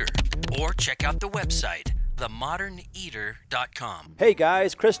Modern Eater or check out the website, themoderneater.com. Hey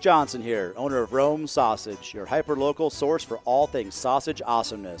guys, Chris Johnson here, owner of Rome Sausage, your hyper-local source for all things sausage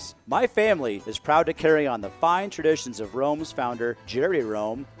awesomeness. My family is proud to carry on the fine traditions of Rome's founder, Jerry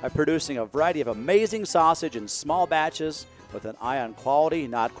Rome, by producing a variety of amazing sausage in small batches with an eye on quality,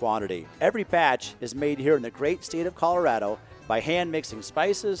 not quantity. Every batch is made here in the great state of Colorado by hand mixing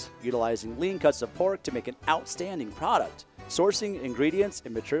spices, utilizing lean cuts of pork to make an outstanding product. Sourcing ingredients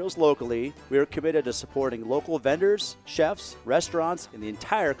and materials locally, we are committed to supporting local vendors, chefs, restaurants, and the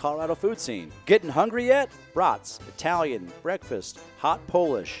entire Colorado food scene. Getting hungry yet? Brats, Italian, breakfast, hot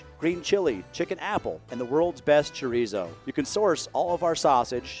Polish, green chili, chicken apple, and the world's best chorizo. You can source all of our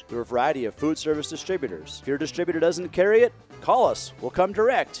sausage through a variety of food service distributors. If your distributor doesn't carry it, call us. We'll come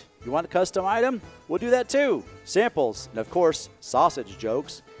direct. You want a custom item? We'll do that too. Samples, and of course, sausage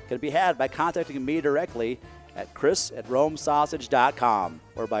jokes, can be had by contacting me directly at chris@romesausage.com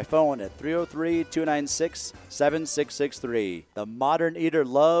or by phone at 303-296-7663. The Modern Eater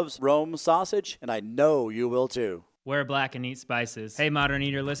loves Rome Sausage, and I know you will too. Wear black and eat spices. Hey, Modern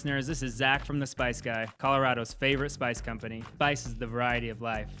Eater listeners, this is Zac from The Spice Guy, Colorado's favorite spice company. Spice is the variety of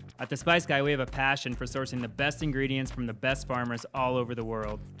life. At The Spice Guy, we have a passion for sourcing the best ingredients from the best farmers all over the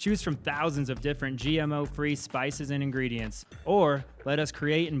world. Choose from thousands of different GMO-free spices and ingredients, or let us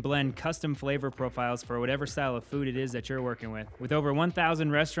create and blend custom flavor profiles for whatever style of food it is that you're working with. With over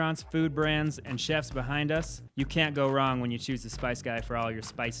 1,000 restaurants, food brands, and chefs behind us, you can't go wrong when you choose The Spice Guy for all your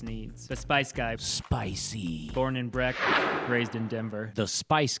spice needs. The Spice Guy. Spicy. Born in Breck, raised in Denver.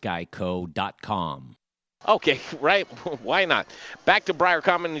 TheSpiceGuyCo.com. Okay, right. Why not? Back to Briar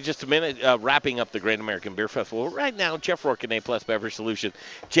Common in just a minute, wrapping up the Great American Beer Festival. Right now, Jeff Rourke and A+ Beverage Solutions.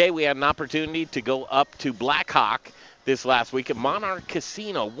 Jay, we had an opportunity to go up to Black Hawk this last week at Monarch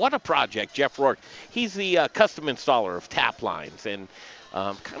Casino. What a project, Jeff Rourke. He's the custom installer of tap lines and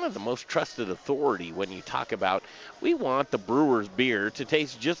kind of the most trusted authority when you talk about we want the brewer's beer to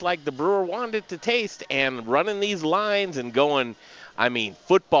taste just like the brewer wanted it to taste, and running these lines and going,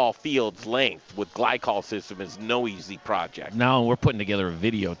 football fields length with glycol system is no easy project. Now we're putting together a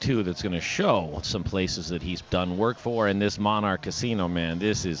video, too, that's going to show some places that he's done work for. And this Monarch Casino, man,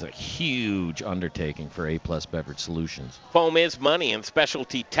 this is a huge undertaking for A+ Beverage Solutions. Foam is money, and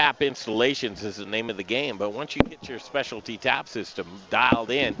specialty tap installations is the name of the game. But once you get your specialty tap system dialed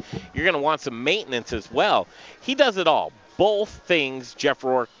in, you're going to want some maintenance as well. He does it all. Both things Jeff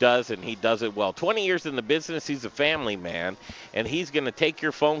Rourke does, and he does it well. 20 years in the business, he's a family man, and he's going to take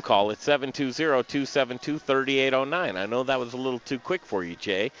your phone call at 720-272-3809. I know that was a little too quick for you,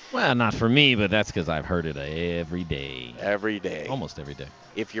 Jay. Well, not for me, but that's because I've heard it every day. Every day. Almost every day.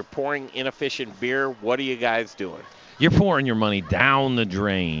 If you're pouring inefficient beer, what are you guys doing? You're pouring your money down the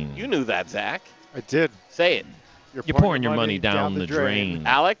drain. You knew that, Zach. I did. Say it. You're pouring your money down the drain.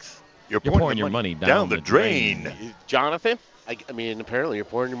 Alex? You're pouring your money down the drain. Jonathan? Apparently you're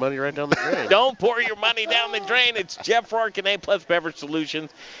pouring your money right down the drain. Don't pour your money down the drain. It's Jeff Rourke and A+ Beverage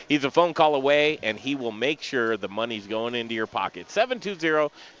Solutions. He's a phone call away, and he will make sure the money's going into your pocket.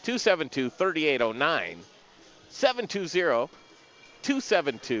 720-272-3809.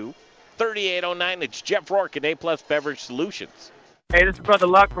 720-272-3809. It's Jeff Rourke and A+ Beverage Solutions. Hey, this is Brother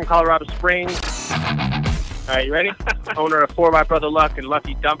Luck from Colorado Springs. All right, you ready? Owner of 4 by Brother Luck and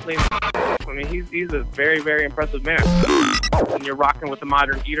Lucky Dumplings. He's a very, very impressive man. And you're rocking with the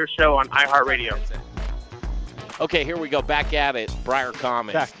Modern Eater Show on iHeartRadio. Okay, here we go. Back at it. Briar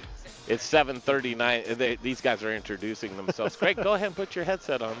Common. Back. It's 7:39. These guys are introducing themselves. Greg, go ahead and put your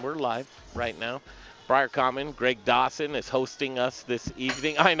headset on. We're live right now. Briar Common, Greg Dawson is hosting us this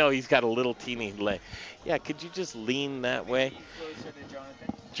evening. I know he's got a little teeny leg. Yeah, could you just lean that way?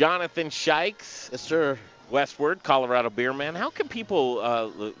 Jonathan Shikes. Yes, sir. Westword, Colorado Beer Man. How can people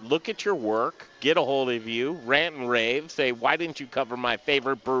look at your work, get a hold of you, rant and rave, say, why didn't you cover my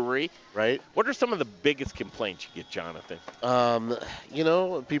favorite brewery? Right. What are some of the biggest complaints you get, Jonathan?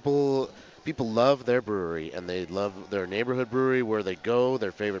 People love their brewery, and they love their neighborhood brewery, where they go,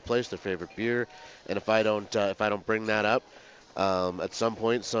 their favorite place, their favorite beer. And if I don't bring that up, at some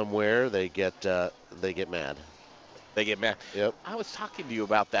point somewhere, they get mad. They get mad. Yep. I was talking to you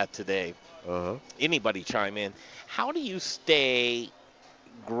about that today. Uh-huh. Anybody chime in? How do you stay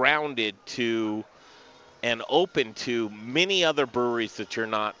grounded to and open to many other breweries that you're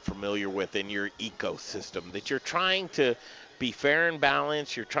not familiar with in your ecosystem, that you're trying to be fair and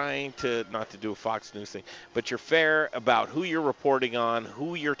balanced, you're trying to, not to do a Fox News thing, but you're fair about who you're reporting on,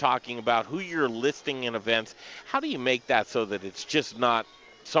 who you're talking about, who you're listing in events? How do you make that so that it's just not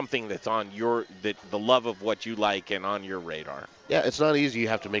something that's on the love of what you like and on your radar? Yeah, it's not easy. You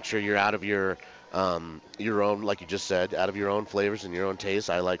have to make sure you're out of your own, like you just said, out of your own flavors and your own tastes.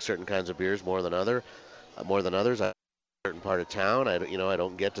 I like certain kinds of beers more than others. I certain part of town. I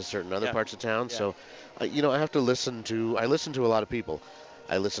don't get to certain other parts of town. Yeah. So, I have to listen to a lot of people.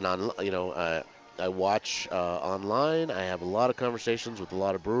 I listen on, I watch online. I have a lot of conversations with a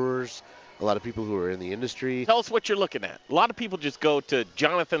lot of brewers, a lot of people who are in the industry. Tell us what you're looking at. A lot of people just go to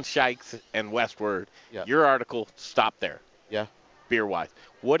Jonathan Shikes and Westword. Yeah. Your article, stop there. Yeah. Beer-wise.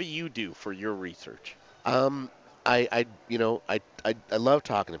 What do you do for your research? I love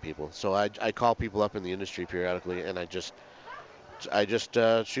talking to people, so I call people up in the industry periodically, and I just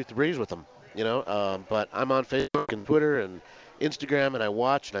shoot the breeze with them, But I'm on Facebook and Twitter and Instagram, and I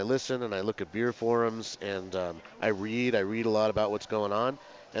watch and I listen and I look at beer forums, and I read a lot about what's going on,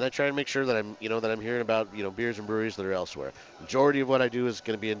 and I try and make sure that I'm hearing about beers and breweries that are elsewhere. Majority of what I do is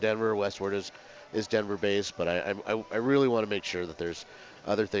going to be in Denver. Westword is Denver based, but I really want to make sure that there's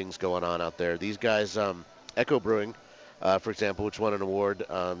other things going on out there. These guys, Echo Brewing, for example, which won an award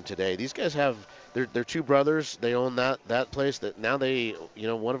today. These guys have they're two brothers. They own that place. That now they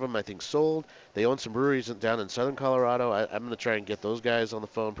one of them I think sold. They own some breweries down in southern Colorado. I'm going to try and get those guys on the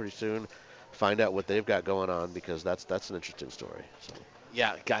phone pretty soon, find out what they've got going on, because that's an interesting story. So.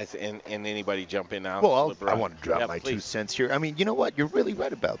 Yeah, guys, and anybody jump in now? Well, I want to drop my 2 cents here. I mean, you know what? You're really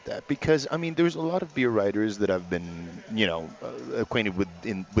right about that, because, there's a lot of beer writers that I've been, acquainted with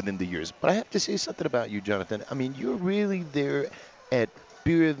within the years. But I have to say something about you, Jonathan. I mean, you're really there at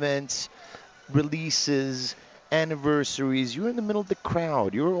beer events, releases, anniversaries. You're in the middle of the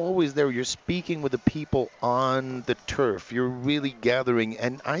crowd. You're always there. You're speaking with the people on the turf. You're really gathering,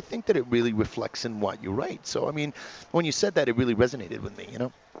 and I think that it really reflects in what you write. So, when you said that, it really resonated with me,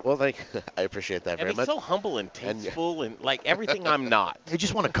 Well, I appreciate that very much. And he's so humble and tasteful and like everything I'm not. You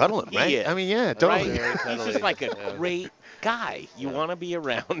just want to cuddle him, right? Yeah. Yeah, totally. Right? He's just like a great guy. You want to be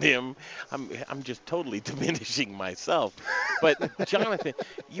around him. I'm just totally diminishing myself. But Jonathan,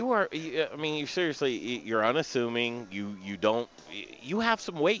 you seriously, you're unassuming. You have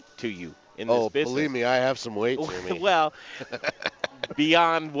some weight to you in this business. Oh, believe me, I have some weight to me. Well,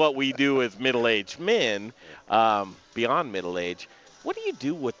 beyond what we do as middle-aged men, beyond middle age, what do you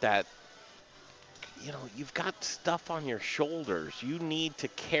do with that? You've got stuff on your shoulders. You need to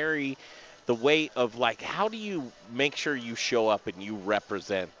carry the weight of, how do you make sure you show up and you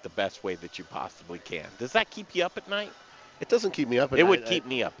represent the best way that you possibly can? Does that keep you up at night? It doesn't keep me up at night. It would keep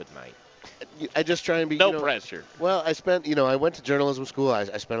me up at night. I just try and be no pressure. Well, I spent I went to journalism school. I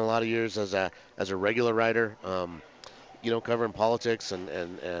spent a lot of years as a regular writer, covering politics and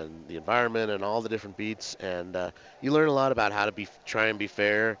the environment and all the different beats, and you learn a lot about how to try and be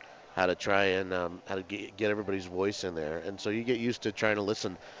fair, how to try and how to get everybody's voice in there, and so you get used to trying to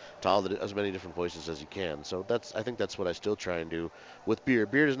listen to as many different voices as you can. So I think that's what I still try and do with beer.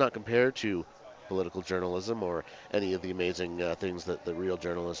 Beer does not compare to political journalism or any of the amazing things that the real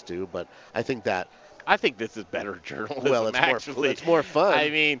journalists do, but I think this is better journalism. Well, it's more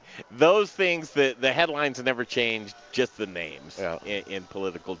fun. Those things, the headlines never change, just the names in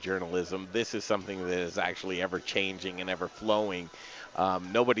political journalism. This is something that is actually ever changing and ever flowing.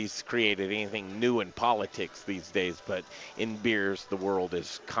 Nobody's created anything new in politics these days, but in beers, the world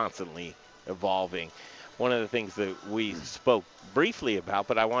is constantly evolving. One of the things that we spoke briefly about,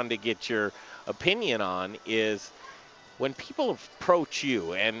 but I wanted to get your opinion on, is when people approach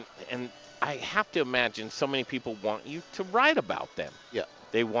you, and I have to imagine so many people want you to write about them. Yeah.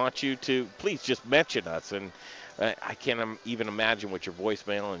 They want you to please just mention us and I can't even imagine what your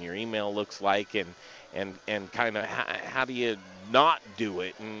voicemail and your email looks like, and kind of how do you not do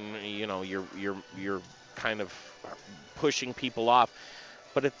it? And you're kind of pushing people off.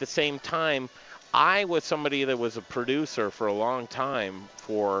 But at the same time, I was somebody that was a producer for a long time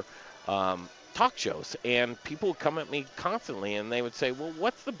for talk shows, and people would come at me constantly, and they would say, well,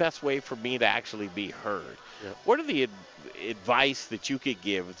 what's the best way for me to actually be heard? Yep. What are the advice that you could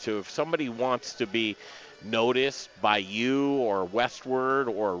give to if somebody wants to be noticed by you or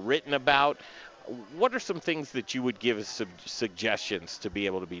Westword or written about? What are some things that you would give as suggestions to be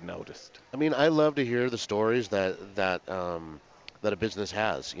able to be noticed? I mean, I love to hear the stories that a business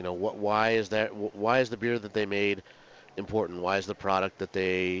has. Why is the beer that they made important? Why is the product that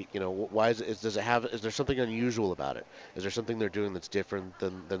they, why is there something unusual about it? Is there something they're doing that's different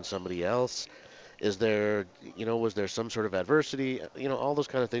than somebody else? Is there, was there some sort of adversity? All those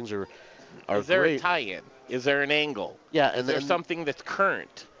kind of things are Is there great. a tie-in? Is there an angle? Yeah, is there something that's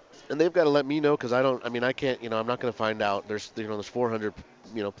current? And they've got to let me know, because I can't, I'm not going to find out. There's 400,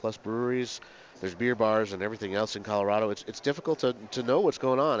 plus breweries. There's beer bars and everything else in Colorado. It's difficult to know what's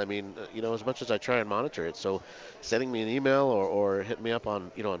going on. I mean, as much as I try and monitor it. So sending me an email or hitting me up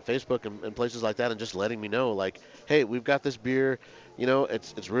on, on Facebook and places like that, and just letting me know, like, hey, we've got this beer,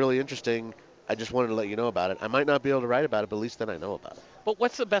 it's really interesting. I just wanted to let you know about it. I might not be able to write about it, but at least then I know about it. But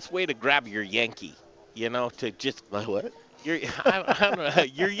what's the best way to grab your Yankee? To just... My what? I don't know.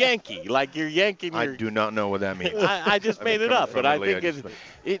 You're Yankee, like you're yanking. I do not know what that means. I just made it up, but I think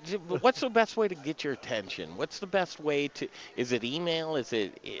what's the best way to get your attention? What's the best way to? Is it email? Is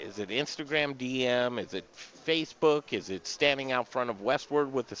it Instagram DM? Is it Facebook? Is it standing out front of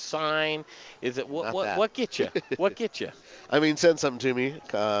Westword with a sign? Is it what gets you? What gets you? I mean, send something to me.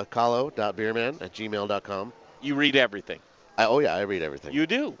 Colo.beerman@gmail.com. You read everything. I read everything. You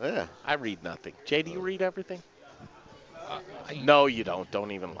do? Yeah. I read nothing. Jay, do you read everything? No, you don't.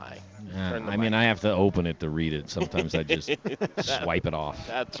 Don't even lie. I have to open it to read it. Sometimes I just swipe it off.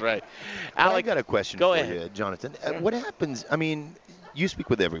 That's right. Alex, I got a question for you, Jonathan. Sure. What happens? I mean, you speak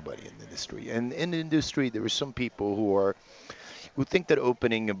with everybody in the industry, and in the industry, there are some people who think that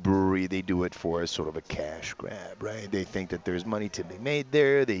opening a brewery, they do it for a sort of a cash grab, right? They think that there's money to be made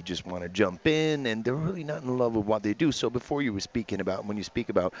there. They just want to jump in, and they're really not in love with what they do. So before you were speaking about, when you speak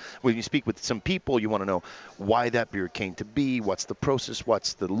with some people, you want to know why that beer came to be, what's the process,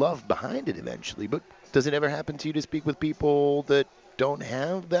 what's the love behind it eventually. But does it ever happen to you to speak with people that don't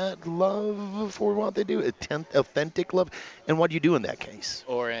have that love for what they do, authentic love? And what do you do in that case?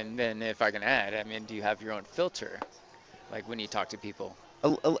 And then if I can add, do you have your own filter? Like when you talk to people?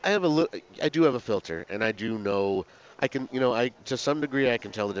 I do have a filter, and I do know, I can, to some degree I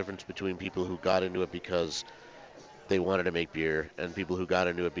can tell the difference between people who got into it because they wanted to make beer and people who got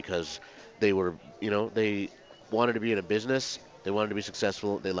into it because they were, they wanted to be in a business, they wanted to be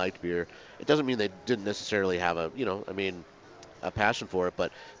successful, they liked beer. It doesn't mean they didn't necessarily have a passion for it,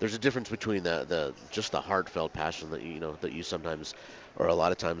 but there's a difference between just the heartfelt passion that you sometimes or a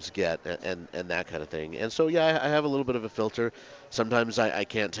lot of times get and that kind of thing. And so I have a little bit of a filter. Sometimes I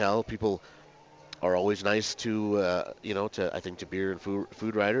can't tell. People are always nice to I think to beer and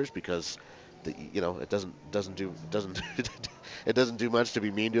food writers, because it doesn't do much to be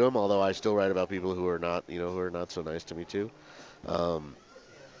mean to them, although I still write about people who are not so nice to me too. So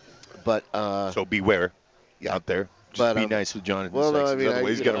beware out there. Just be nice with Jonathan. Well, no, otherwise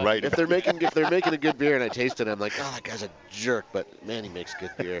he's gonna write. If they're making a good beer and I taste it, I'm like, oh, that guy's a jerk, but man, he makes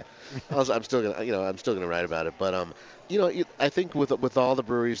good beer. I'm still gonna write about it. But I think with all the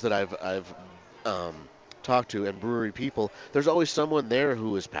breweries that I've talked to and brewery people, there's always someone there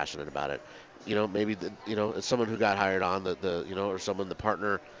who is passionate about it. Maybe it's someone who got hired on or someone, the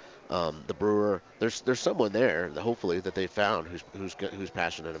partner, the brewer. There's someone there, hopefully, that they found who's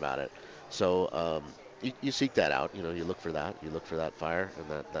passionate about it. So. You seek that out. You look for that. You look for that fire and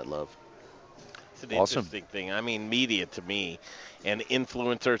that love. It's an interesting thing. Media to me and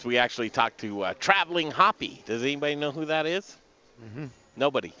influencers. We actually talked to Traveling Hoppy. Does anybody know who that is? Mm-hmm.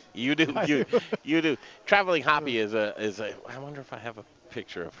 Nobody. You do. You do. Traveling Hoppy is a. I wonder if I have a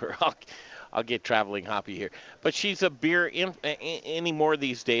picture of her. I'll get Traveling Hoppy here. But she's a beer anymore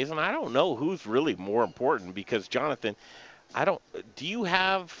these days, and I don't know who's really more important, because Jonathan, do you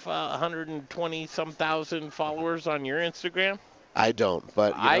have 120-some thousand followers on your Instagram? I don't,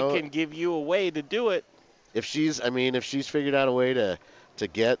 but I can give you a way to do it. If she's figured out a way to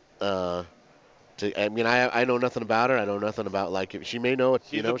get I know nothing about her. I know nothing about, like, if she may know it.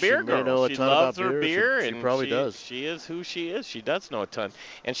 She's a beer girl. May know a she ton loves about her beer, and she probably does. She is who she is. She does know a ton,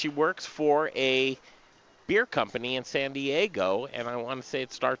 and she works for a beer company in San Diego, and I want to say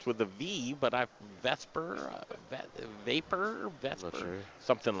it starts with a V, but Vesper, Sure.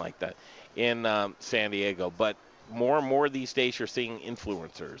 something like that, in San Diego. But more and more these days you're seeing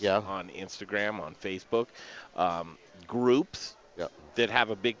influencers on Instagram, on Facebook, groups that have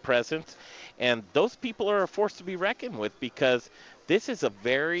a big presence. And those people are a force to be reckoned with because this is a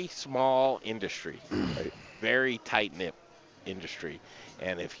very small industry, very tight-knit industry.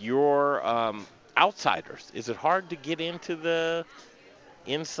 And if you're outsiders, is it hard to get into the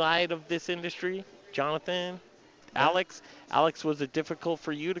inside of this industry, Jonathan? Alex, was it difficult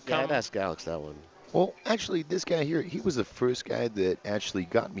for you to come? Yeah, I'd ask Alex that one. Well, actually, this guy here, he was the first guy that actually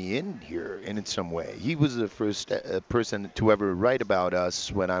got me in here in some way. He was the first person to ever write about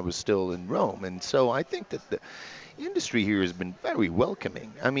us when I was still in Rome. And so I think that the industry here has been very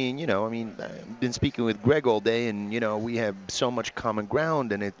welcoming. I've been speaking with Greg all day, and, we have so much common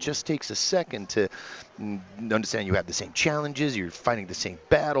ground, and it just takes a second to understand you have the same challenges, you're fighting the same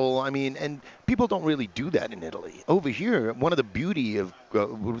battle. And people don't really do that in Italy. Over here, one of the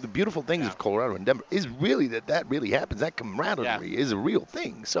beautiful things of Colorado and Denver is really that really happens. That camaraderie is a real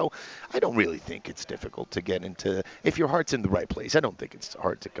thing. So I don't really think it's difficult to get into, if your heart's in the right place. I don't think it's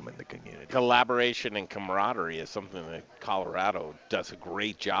hard to come in the community. Collaboration and camaraderie is something that Colorado does a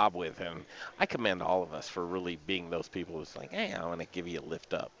great job with, and I commend all of us for really being those people who's like, hey, I want to give you a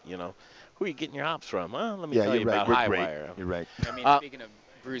lift up, Who are you getting your hops from? Well, let me tell you about Highwire. You're right. Speaking of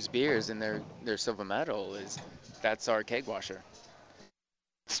Bruz Beers and their silver medal, that's our keg washer.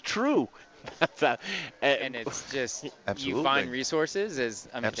 It's true. And it's just, you find resources,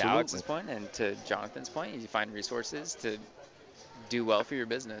 to Alex's point and to Jonathan's point, you find resources to do well for your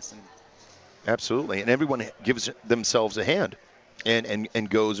business. Absolutely, and everyone gives themselves a hand. And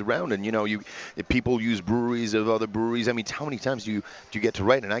goes around, and people use breweries of other breweries. How many times do you get to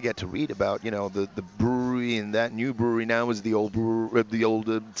write? And I get to read about the brewery, and that new brewery now is the old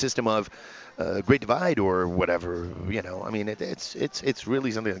system of Great Divide or whatever. It's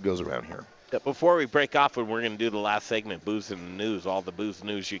really something that goes around here. Before we break off, and we're going to do the last segment, Booze and News, all the booze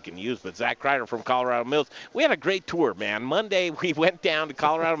news you can use. But Zac Kreider from Colorado Mills, we had a great tour, man. Monday, we went down to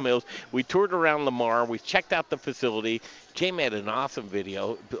Colorado Mills. We toured around Lamar. We checked out the facility. Jay made an awesome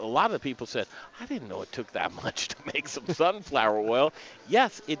video. A lot of the people said, I didn't know it took that much to make some sunflower oil.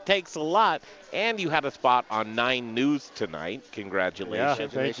 Yes, it takes a lot. And you had a spot on 9 News tonight. Congratulations. Yeah,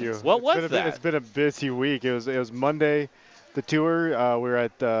 thank you. What was that? It's been a busy week. It was Monday. The tour, we were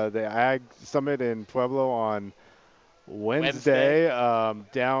at the Ag Summit in Pueblo on Wednesday.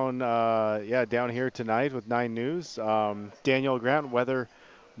 Down here tonight with 9 News. Danielle Grant, weather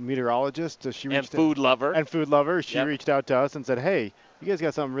meteorologist, food lover. She reached out to us and said, "Hey, you guys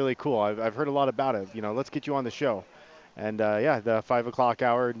got something really cool. I've heard a lot about it. Let's get you on the show." And the 5 o'clock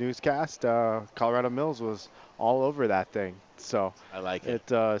hour newscast, Colorado Mills was all over that thing. So I like it.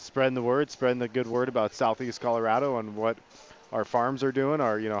 Spreading the good word about Southeast Colorado and what our farms are doing.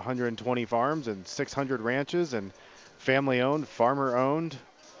 Our 120 farms and 600 ranches and family-owned, farmer-owned,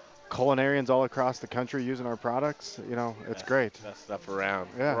 culinarians all across the country using our products. It's great. Best stuff around.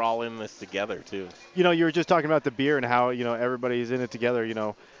 Yeah. We're all in this together too. You were just talking about the beer and how everybody's in it together.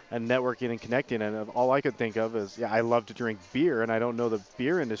 And networking and connecting. And all I could think of is, I love to drink beer, and I don't know the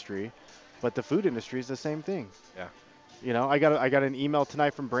beer industry, but the food industry is the same thing. Yeah. I got an email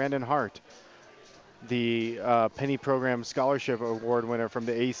tonight from Brandon Hart, the Penny Program Scholarship Award winner from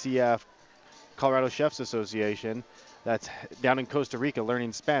the ACF, Colorado Chefs Association, that's down in Costa Rica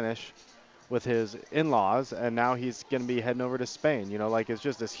learning Spanish with his in-laws, and now he's going to be heading over to Spain. It's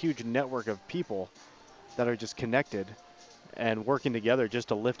just this huge network of people that are just connected and working together just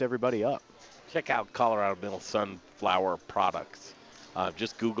to lift everybody up. Check out Colorado Mills Sunflower Products.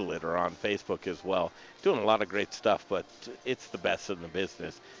 Just Google it, or on Facebook as well. Doing a lot of great stuff, but it's the best in the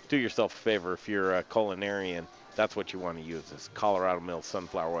business. Do yourself a favor, if you're a culinarian, that's what you want to use, is Colorado Mills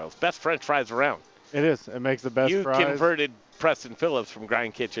Sunflower Oils. Best French fries around. It is. It makes the best fries. You converted Preston Phillips from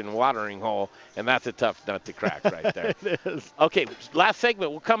Grind Kitchen Watering Hole, and that's a tough nut to crack right there. It is. Okay, last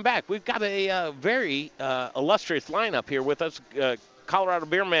segment. We'll come back. We've got a very illustrious lineup here with us. Colorado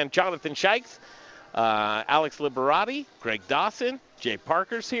beer man Jonathan Shikes, Alex Liberati, Greg Dawson, Jay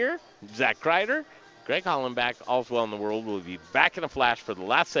Parker's here, Zac Kreider, Greg Hollenbach, all's well in the world. We'll be back in a flash for the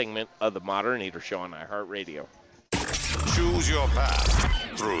last segment of the Modern Eater Show on iHeartRadio. Choose your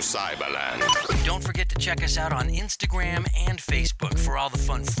path through Cyberland. Don't forget to check us out on Instagram and Facebook for all the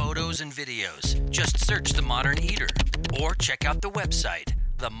fun photos and videos. Just search The Modern Eater or check out the website,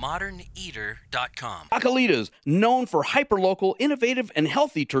 themoderneater.com. Tacalitas, known for hyperlocal, innovative, and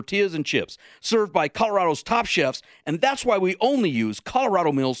healthy tortillas and chips, served by Colorado's top chefs, and that's why we only use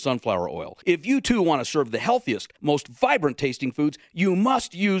Colorado Mills sunflower oil. If you too want to serve the healthiest, most vibrant tasting foods, you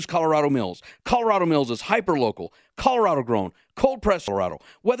must use Colorado Mills. Colorado Mills is hyperlocal, Colorado grown, cold pressed Colorado.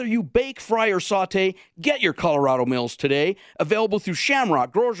 Whether you bake, fry, or saute, get your Colorado Mills today. Available through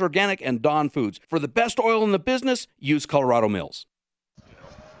Shamrock, Growers Organic, and Dawn Foods. For the best oil in the business, use Colorado Mills.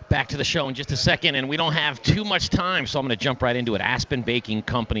 Back to the show in just a second, and we don't have too much time, so I'm going to jump right into it. Aspen Baking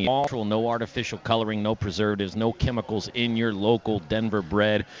Company. All natural, no artificial coloring, no preservatives, no chemicals in your local Denver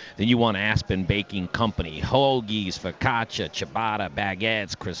bread. Then you want Aspen Baking Company. Hoagies, focaccia, ciabatta,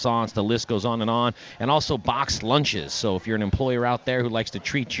 baguettes, croissants, the list goes on. And also boxed lunches. So if you're an employer out there who likes to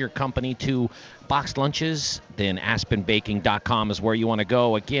treat your company to boxed lunches, then aspenbaking.com is where you want to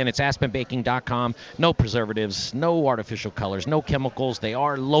go. Again, it's aspenbaking.com. No preservatives, no artificial colors, no chemicals. They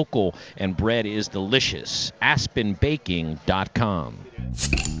are local, and bread is delicious. aspenbaking.com.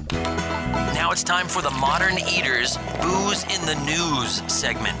 Now it's time for the Modern Eaters Booze in the News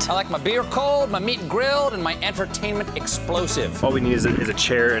segment. I like my beer cold, my meat grilled, and my entertainment explosive. All we need is a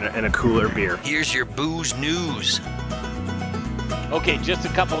chair and a cooler beer. Here's your booze news. Okay, just a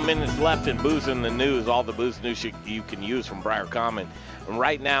couple minutes left in Booze in the News, all the booze news you can use from Briar Common. And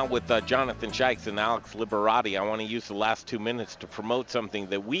right now with Jonathan Shikes and Alex Liberati, I want to use the last 2 minutes to promote something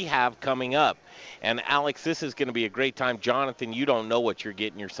that we have coming up. And Alex, this is going to be a great time. Jonathan, you don't know what you're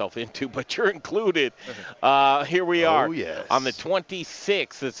getting yourself into, but you're included. Here we are. Oh, yes. On the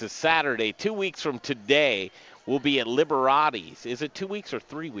 26th, it's a Saturday, 2 weeks from today. We'll be at Liberati's. Is it 2 weeks or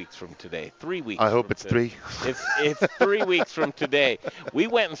 3 weeks from today? 3 weeks. I hope it's today. 3. It's 3 weeks from today. We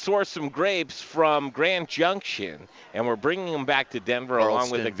went and sourced some grapes from Grand Junction, and we're bringing them back to Denver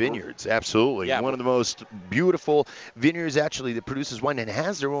along with the Vineyards. Absolutely. Yeah, one of the most beautiful vineyards, actually, that produces wine and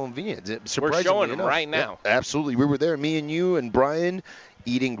has their own vineyards. We're showing them right now. Yeah, absolutely. We were there, me and you and Brian,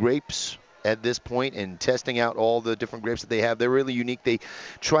 eating grapes at this point and testing out all the different grapes that they have. They're really unique. They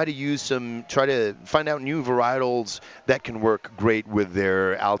try to find out new varietals that can work great with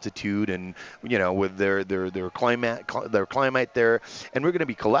their altitude and, with their climate there. And we're going to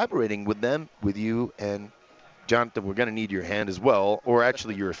be collaborating with them, with you, and Jonathan, we're going to need your hand as well, or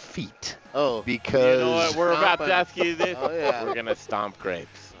actually your feet. Oh, because you know what? We're about to ask you this. Oh, yeah. We're going to stomp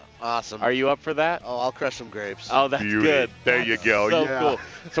grapes. Awesome. Are you up for that? Oh, I'll crush some grapes. Oh, that's good. There you go. So yeah. cool.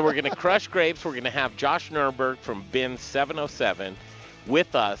 So we're going to crush grapes. We're going to have Josh Nuremberg from Bin 707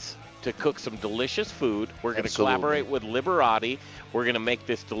 with us to cook some delicious food. We're going to collaborate with Liberati. We're going to make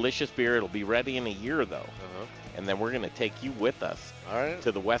this delicious beer. It'll be ready in a year, though. And then we're going to take you with us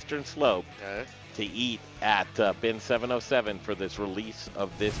to the Western Slope to eat at Bin 707 for this release of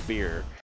this beer.